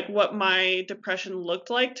like what my depression looked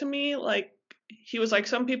like to me. Like, he was like,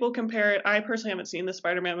 some people compare it. I personally haven't seen the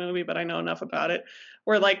Spider-Man movie, but I know enough about it.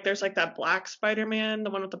 Where like there's like that black Spider-Man, the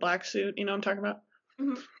one with the black suit. You know what I'm talking about?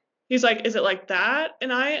 Mm-hmm. He's like, is it like that?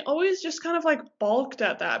 And I always just kind of like balked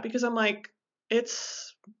at that because I'm like,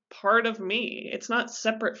 it's part of me. It's not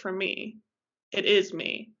separate from me. It is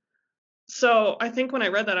me. So I think when I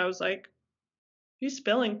read that, I was like, he's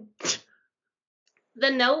spilling.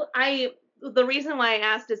 The reason why I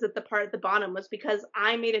asked is at the part at the bottom was because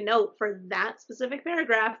I made a note for that specific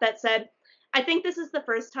paragraph that said, I think this is the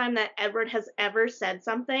first time that Edward has ever said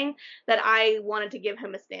something that I wanted to give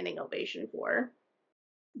him a standing ovation for.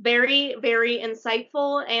 Very, very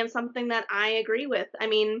insightful and something that I agree with. I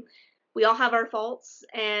mean, we all have our faults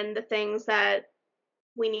and the things that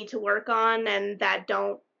we need to work on and that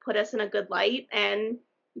don't put us in a good light. And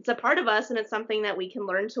it's a part of us, and it's something that we can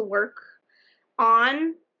learn to work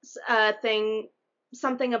on.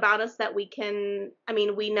 Something about us that we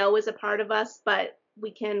know is a part of us, but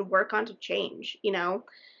we can work on to change.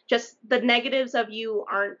 Just the negatives of you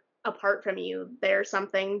aren't apart from you. They're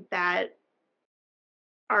something that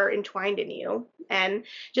are entwined in you. And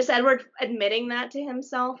just Edward admitting that to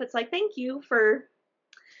himself, it's like, thank you for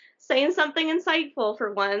saying something insightful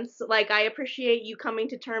for once. Like, I appreciate you coming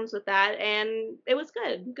to terms with that, and it was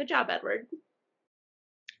good. Good job, Edward.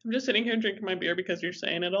 I'm just sitting here drinking my beer because you're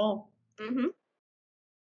saying it all. Mm-hmm.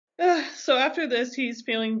 So after this, he's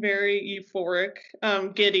feeling very euphoric.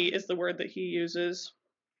 Giddy is the word that he uses.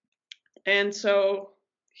 And so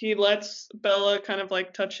he lets Bella kind of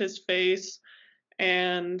like touch his face,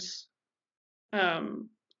 and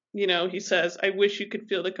he says, I wish you could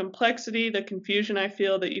feel the complexity, the confusion I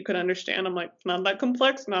feel, that you could understand. I'm like, not that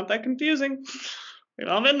complex, not that confusing. We've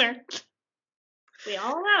all been there. We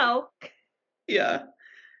all know. Yeah.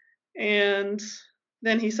 And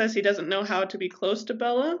then he says he doesn't know how to be close to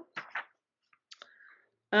Bella.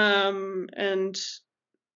 And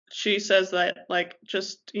she says that, like,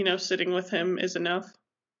 just, sitting with him is enough.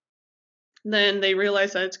 Then they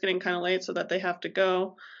realize that it's getting kind of late, so that they have to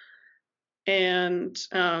go. And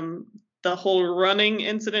the whole running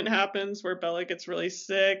incident happens where Bella gets really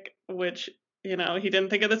sick, which, he didn't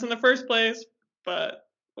think of this in the first place, but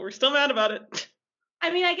we're still mad about it. I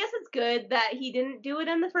mean, I guess it's good that he didn't do it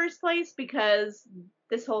in the first place, because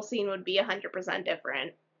this whole scene would be 100%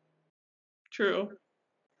 different. True.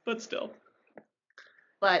 But still.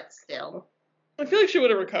 I feel like she would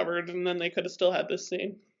have recovered, and then they could have still had this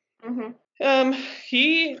scene. Mm-hmm.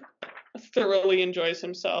 He thoroughly enjoys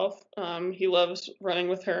himself. He loves running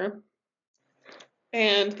with her.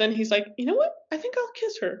 And then he's like, you know what? I think I'll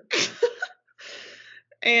kiss her.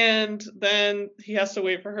 And then he has to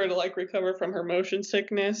wait for her to, like, recover from her motion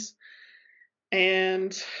sickness.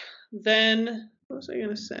 And then, what was I going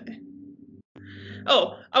to say?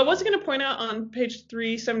 Oh, I was going to point out on page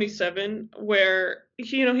 377 where,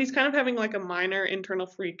 he's kind of having, like, a minor internal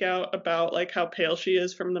freak out about, like, how pale she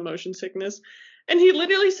is from the motion sickness. And he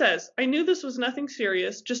literally says, I knew this was nothing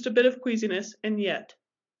serious, just a bit of queasiness, and yet,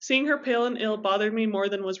 seeing her pale and ill bothered me more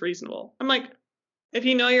than was reasonable. I'm like, if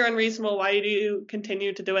you know you're unreasonable, why do you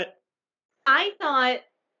continue to do it? I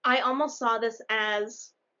almost saw this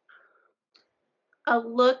as a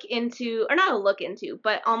look into, or not a look into,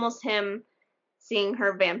 but almost him seeing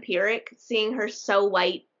her vampiric, seeing her so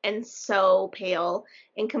white and so pale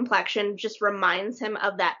in complexion just reminds him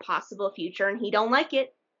of that possible future, and he don't like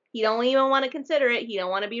it. He don't even want to consider it. He don't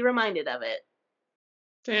want to be reminded of it.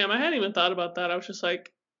 Damn, I hadn't even thought about that. I was just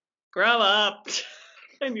like, grow up.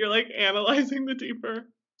 And you're, like, analyzing the deeper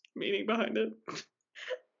meaning behind it.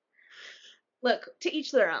 Look, to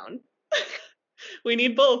each their own. We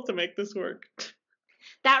need both to make this work.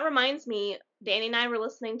 That reminds me, Danny and I were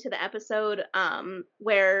listening to the episode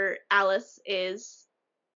where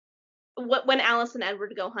when Alice and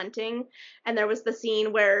Edward go hunting, and there was the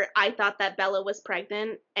scene where I thought that Bella was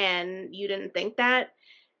pregnant and you didn't think that.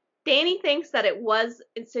 Danny thinks that it was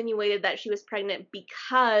insinuated that she was pregnant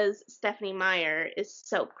because Stephenie Meyer is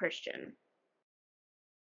so Christian.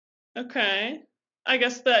 Okay. I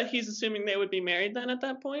guess that he's assuming they would be married then at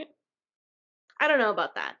that point? I don't know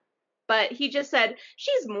about that. But he just said,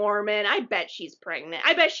 she's Mormon. I bet she's pregnant.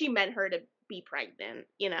 I bet she meant her to be pregnant,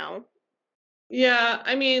 Yeah,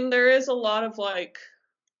 I mean, there is a lot of, like,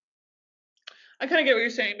 I kind of get what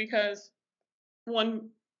you're saying, because one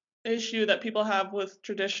issue that people have with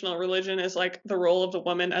traditional religion is, like, the role of the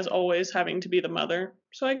woman as always having to be the mother.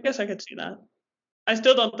 So I guess I could see that. I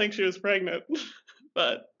still don't think she was pregnant,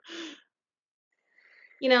 but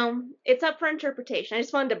it's up for interpretation. I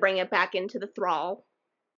just wanted to bring it back into the thrall.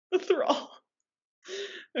 the thrall.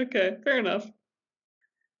 Okay, fair enough.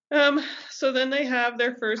 So then they have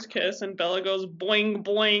their first kiss, and Bella goes boing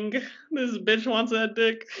boing. This bitch wants that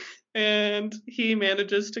dick, and he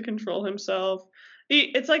manages to control himself.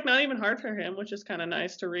 It's, like, not even hard for him, which is kind of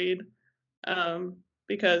nice to read,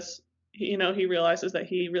 because he realizes that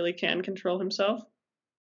he really can control himself.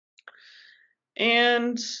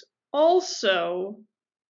 And also,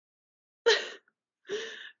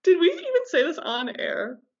 did we even say this on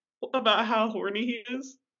air about how horny he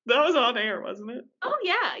is? That was on air, wasn't it? Oh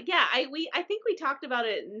yeah. I think we talked about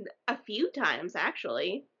it a few times,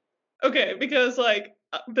 actually. Okay, because, like,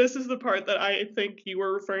 this is the part that I think you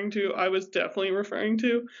were referring to. I was definitely referring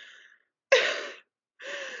to.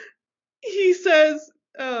 He says,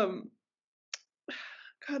 God,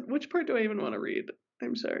 which part do I even want to read?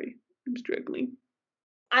 I'm sorry. I'm struggling.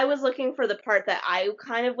 I was looking for the part that I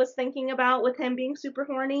kind of was thinking about with him being super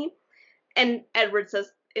horny. And Edward says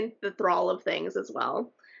in the thrall of things as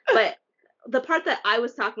well. But the part that I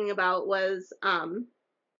was talking about was,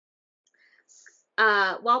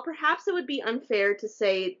 while perhaps it would be unfair to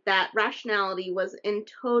say that rationality was in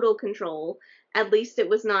total control, at least it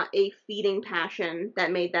was not a feeding passion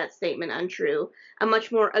that made that statement untrue. A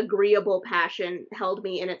much more agreeable passion held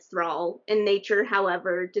me in its thrall, and nature,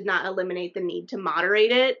 however, did not eliminate the need to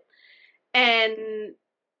moderate it. And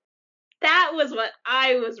that was what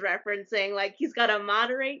I was referencing. Like, he's got to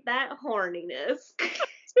moderate that horniness. I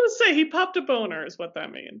was going to say, he popped a boner is what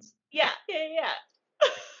that means. Yeah.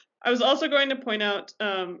 I was also going to point out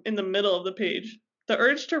in the middle of the page, the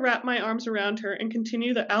urge to wrap my arms around her and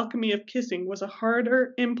continue the alchemy of kissing was a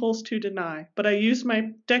harder impulse to deny, but I used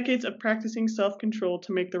my decades of practicing self-control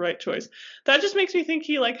to make the right choice. That just makes me think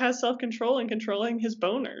he like has self-control and controlling his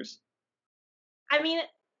boners. I mean,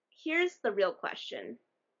 here's the real question.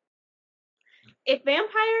 If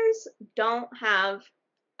vampires don't have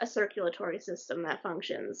a circulatory system that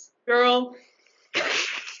functions. Girl,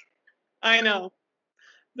 I know.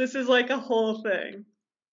 This is like a whole thing.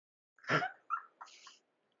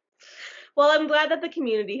 Well, I'm glad that the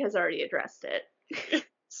community has already addressed it.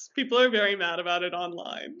 People are very mad about it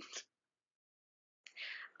online.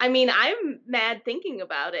 I mean, I'm mad thinking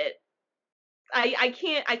about it. I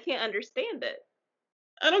can't understand it.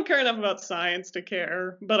 I don't care enough about science to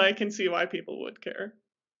care, but I can see why people would care.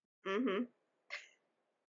 Mm-hmm.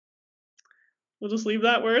 We'll just leave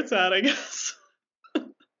that where it's at, I guess.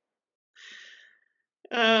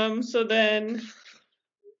 So then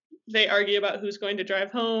they argue about who's going to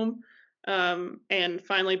drive home, and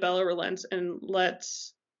finally Bella relents and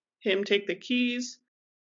lets him take the keys.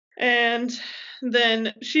 And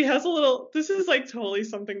then she has a little, this is like totally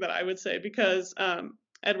something that I would say, because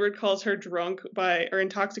Edward calls her drunk by, or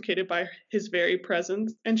intoxicated by his very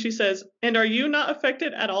presence. And she says, and are you not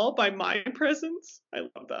affected at all by my presence? I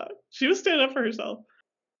love that. She was standing up for herself.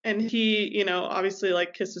 And he, obviously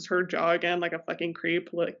like kisses her jaw again like a fucking creep,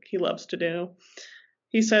 like he loves to do.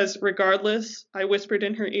 He says, regardless, I whispered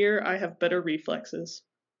in her ear, I have better reflexes.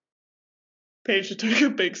 Paige took a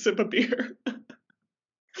big sip of beer.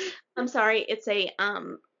 I'm sorry, it's a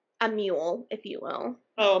mule, if you will.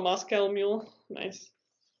 Oh, a Moscow mule. Nice.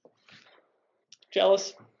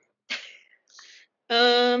 Jealous.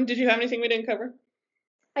 Did you have anything we didn't cover?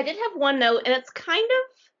 I did have one note, and it's kind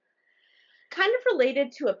of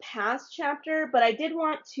related to a past chapter, but I did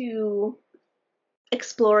want to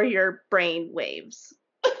explore your brain waves.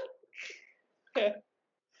 Okay.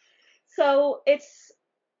 So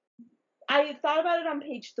I thought about it on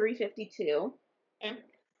page 352. Okay.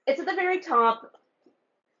 It's at the very top.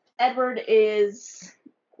 Edward is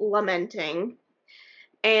lamenting,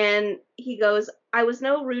 and he goes, I was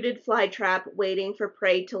no rooted flytrap waiting for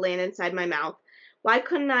prey to land inside my mouth. Why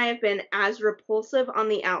couldn't I have been as repulsive on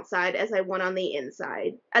the outside as I was on the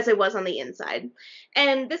inside?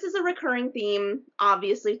 And this is a recurring theme,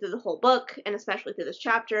 obviously, through the whole book, and especially through this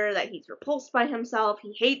chapter, that he's repulsed by himself.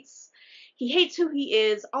 He hates who he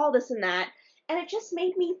is, all this and that. And it just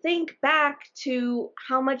made me think back to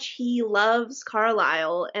how much he loves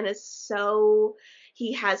Carlisle and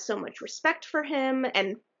he has so much respect for him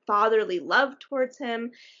and fatherly love towards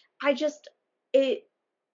him.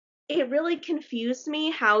 It really confused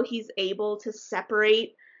me how he's able to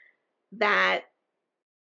separate that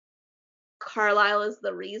Carlisle is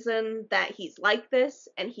the reason that he's like this,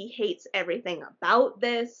 and he hates everything about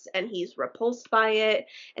this, and he's repulsed by it,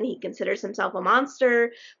 and he considers himself a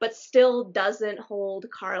monster, but still doesn't hold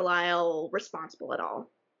Carlisle responsible at all.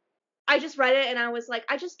 I just read it and I was like,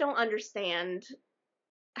 I just don't understand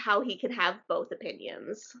how he can have both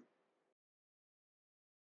opinions.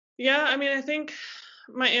 Yeah, I mean, I think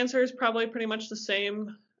my answer is probably pretty much the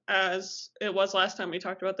same as it was last time we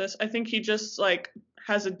talked about this. I think he just like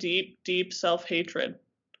has a deep, deep self-hatred,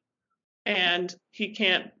 and he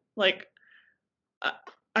can't like.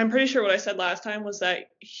 I'm pretty sure what I said last time was that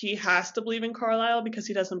he has to believe in Carlisle because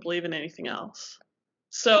he doesn't believe in anything else.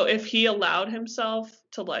 So if he allowed himself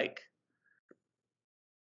to like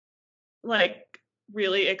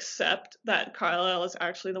really accept that Carlisle is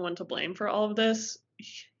actually the one to blame for all of this,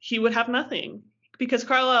 he would have nothing, because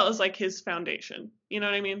Carlisle is like his foundation. You know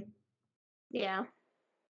what I mean? Yeah.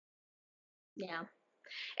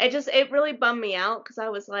 It really bummed me out because I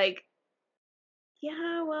was like,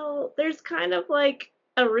 yeah, well, there's kind of like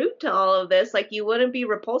a root to all of this. Like, you wouldn't be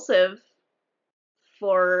repulsive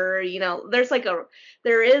for,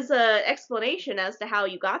 there is a explanation as to how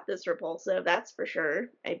you got this repulsive, that's for sure.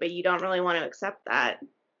 But you don't really want to accept that.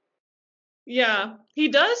 Yeah, he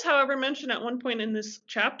does, however, mention at one point in this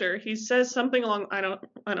chapter, he says something along, I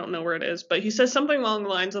don't know where it is, but he says something along the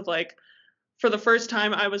lines of like, for the first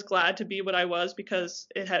time I was glad to be what I was because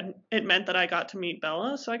it meant that I got to meet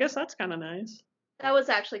Bella. So I guess that's kind of nice. That was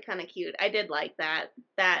actually kind of cute. I did like that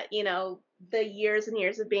the years and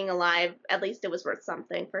years of being alive, at least it was worth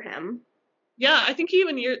something for him. Yeah, I think he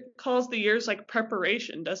even calls the years like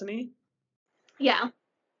preparation, doesn't he? Yeah.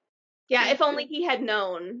 Yeah, if only he had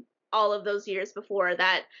known all of those years before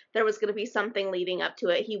that there was going to be something leading up to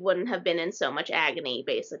it, he wouldn't have been in so much agony,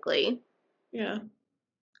 basically. Yeah.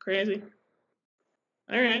 Crazy.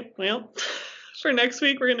 All right. Well, for next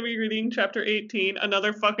week, we're going to be reading chapter 18,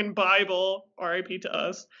 another fucking Bible, RIP to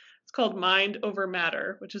us. It's called Mind Over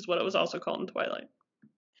Matter, which is what it was also called in Twilight.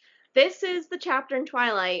 This is the chapter in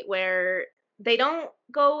Twilight where they don't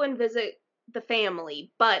go and visit the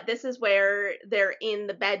family, but this is where they're in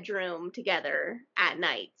the bedroom together at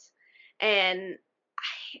night. And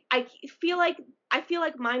I feel like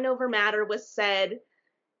Mind Over Matter was said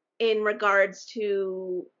in regards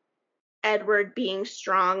to Edward being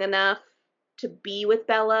strong enough to be with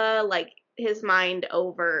Bella, like his mind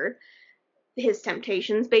over his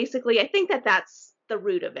temptations, basically. I think that that's the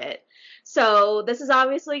root of it. So this is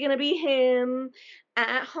obviously going to be him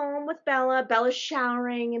at home with Bella. Bella's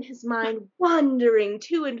showering and his mind wandering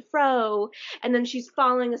to and fro, and then she's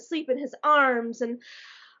falling asleep in his arms, and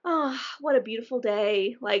oh, what a beautiful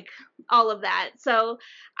day, like all of that. So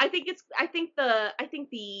I think the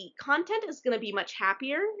content is going to be much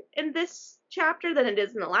happier in this chapter than it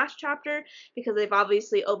is in the last chapter, because they've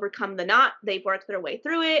obviously overcome the knot, they've worked their way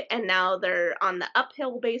through it, and now they're on the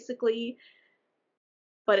uphill basically,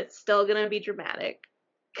 but it's still going to be dramatic.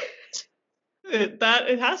 It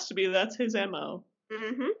has to be. That's his MO.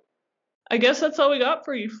 Mm-hmm. I guess that's all we got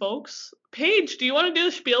for you folks. Paige, do you want to do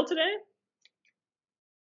the spiel today?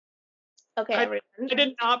 Okay, everyone. I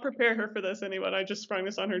did not prepare her for this, anyone. I just sprung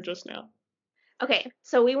this on her just now. Okay,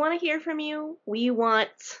 so we want to hear from you. We want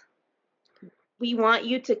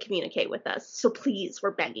you to communicate with us. So please,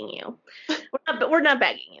 we're begging you. We're not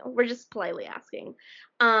begging you. We're just politely asking.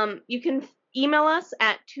 You can email us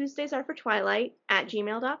at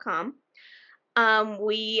tuesdaysarfortwilight@gmail.com.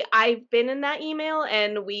 I've been in that email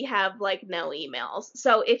and we have like no emails.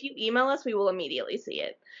 So if you email us, we will immediately see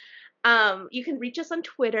it. You can reach us on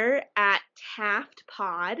Twitter at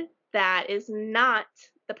TaftPod. That is not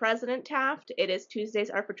the President Taft. It is Tuesdays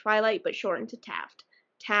Are for Twilight, but shortened to Taft.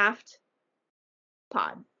 Taft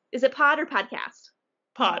Pod. Is it pod or podcast?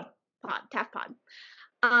 Pod. Taft Pod.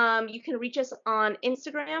 You can reach us on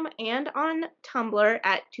Instagram and on Tumblr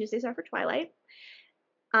at Tuesdays Are for Twilight.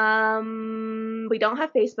 We don't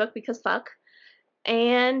have Facebook because fuck.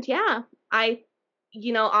 And yeah,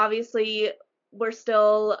 obviously we're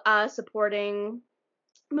still supporting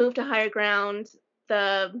Move to Higher Ground,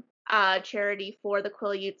 the charity for the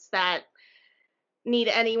Quileutes that need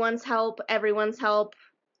anyone's help, everyone's help.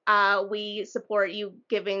 We support you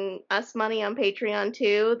giving us money on Patreon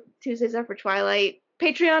too. Tuesdays Are for Twilight.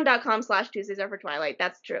 Patreon.com/Tuesdays Are for Twilight.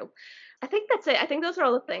 That's true. I think that's it. I think those are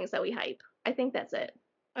all the things that we hype. I think that's it.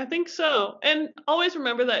 I think so. And always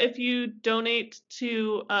remember that if you donate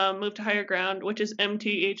to Move to Higher Ground, which is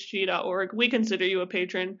mthg.org, we consider you a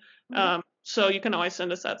patron. Mm-hmm. So you can always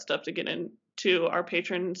send us that stuff to get into our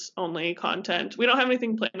patrons only content. We don't have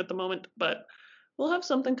anything planned at the moment, but we'll have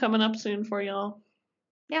something coming up soon for y'all.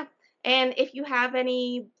 Yeah. And if you have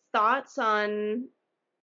any thoughts on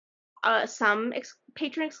some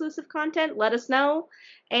patron exclusive content, let us know,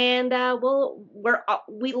 and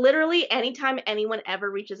we literally, anytime anyone ever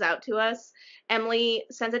reaches out to us, Emily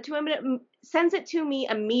sends it to me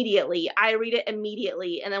immediately. I read it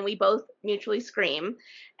immediately, and then we both mutually scream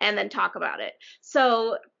and then talk about it.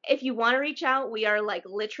 So if you want to reach out, we are like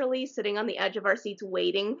literally sitting on the edge of our seats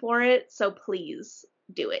waiting for it, so please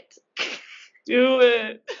do it. Do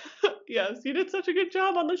it. Yes, you did such a good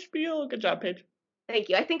job on the spiel. Good job, Paige. Thank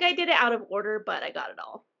you. I think I did it out of order, but I got it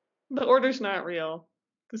all. The order's not real.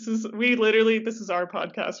 This is our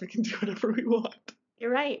podcast. We can do whatever we want.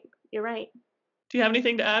 You're right. Do you have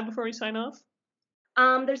anything to add before we sign off?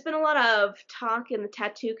 There's been a lot of talk in the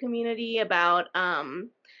tattoo community about a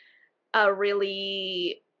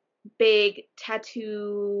really big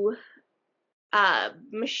tattoo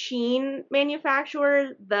machine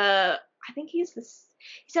manufacturer. I think he's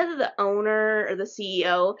either the owner or the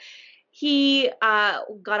CEO. He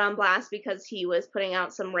got on blast because he was putting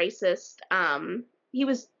out some racist, he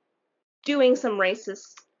was doing some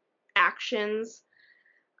racist actions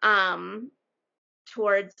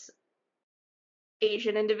towards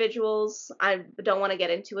Asian individuals. I don't want to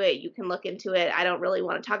get into it. You can look into it. I don't really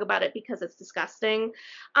want to talk about it because it's disgusting.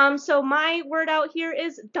 So my word out here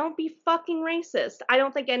is don't be fucking racist. I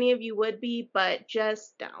don't think any of you would be, but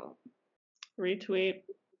just don't. Retweet.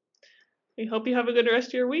 We hope you have a good rest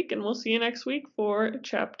of your week, and we'll see you next week for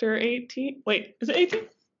chapter 18. Wait, is it 18?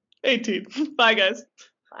 18. Bye, guys.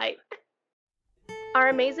 Bye. Our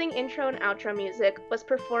amazing intro and outro music was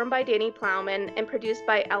performed by Danny Plowman and produced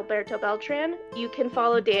by Alberto Beltran. You can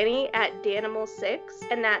follow Danny at Danimal6,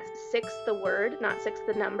 and that's 6 the word, not 6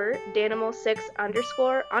 the number, Danimal6_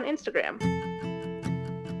 on Instagram.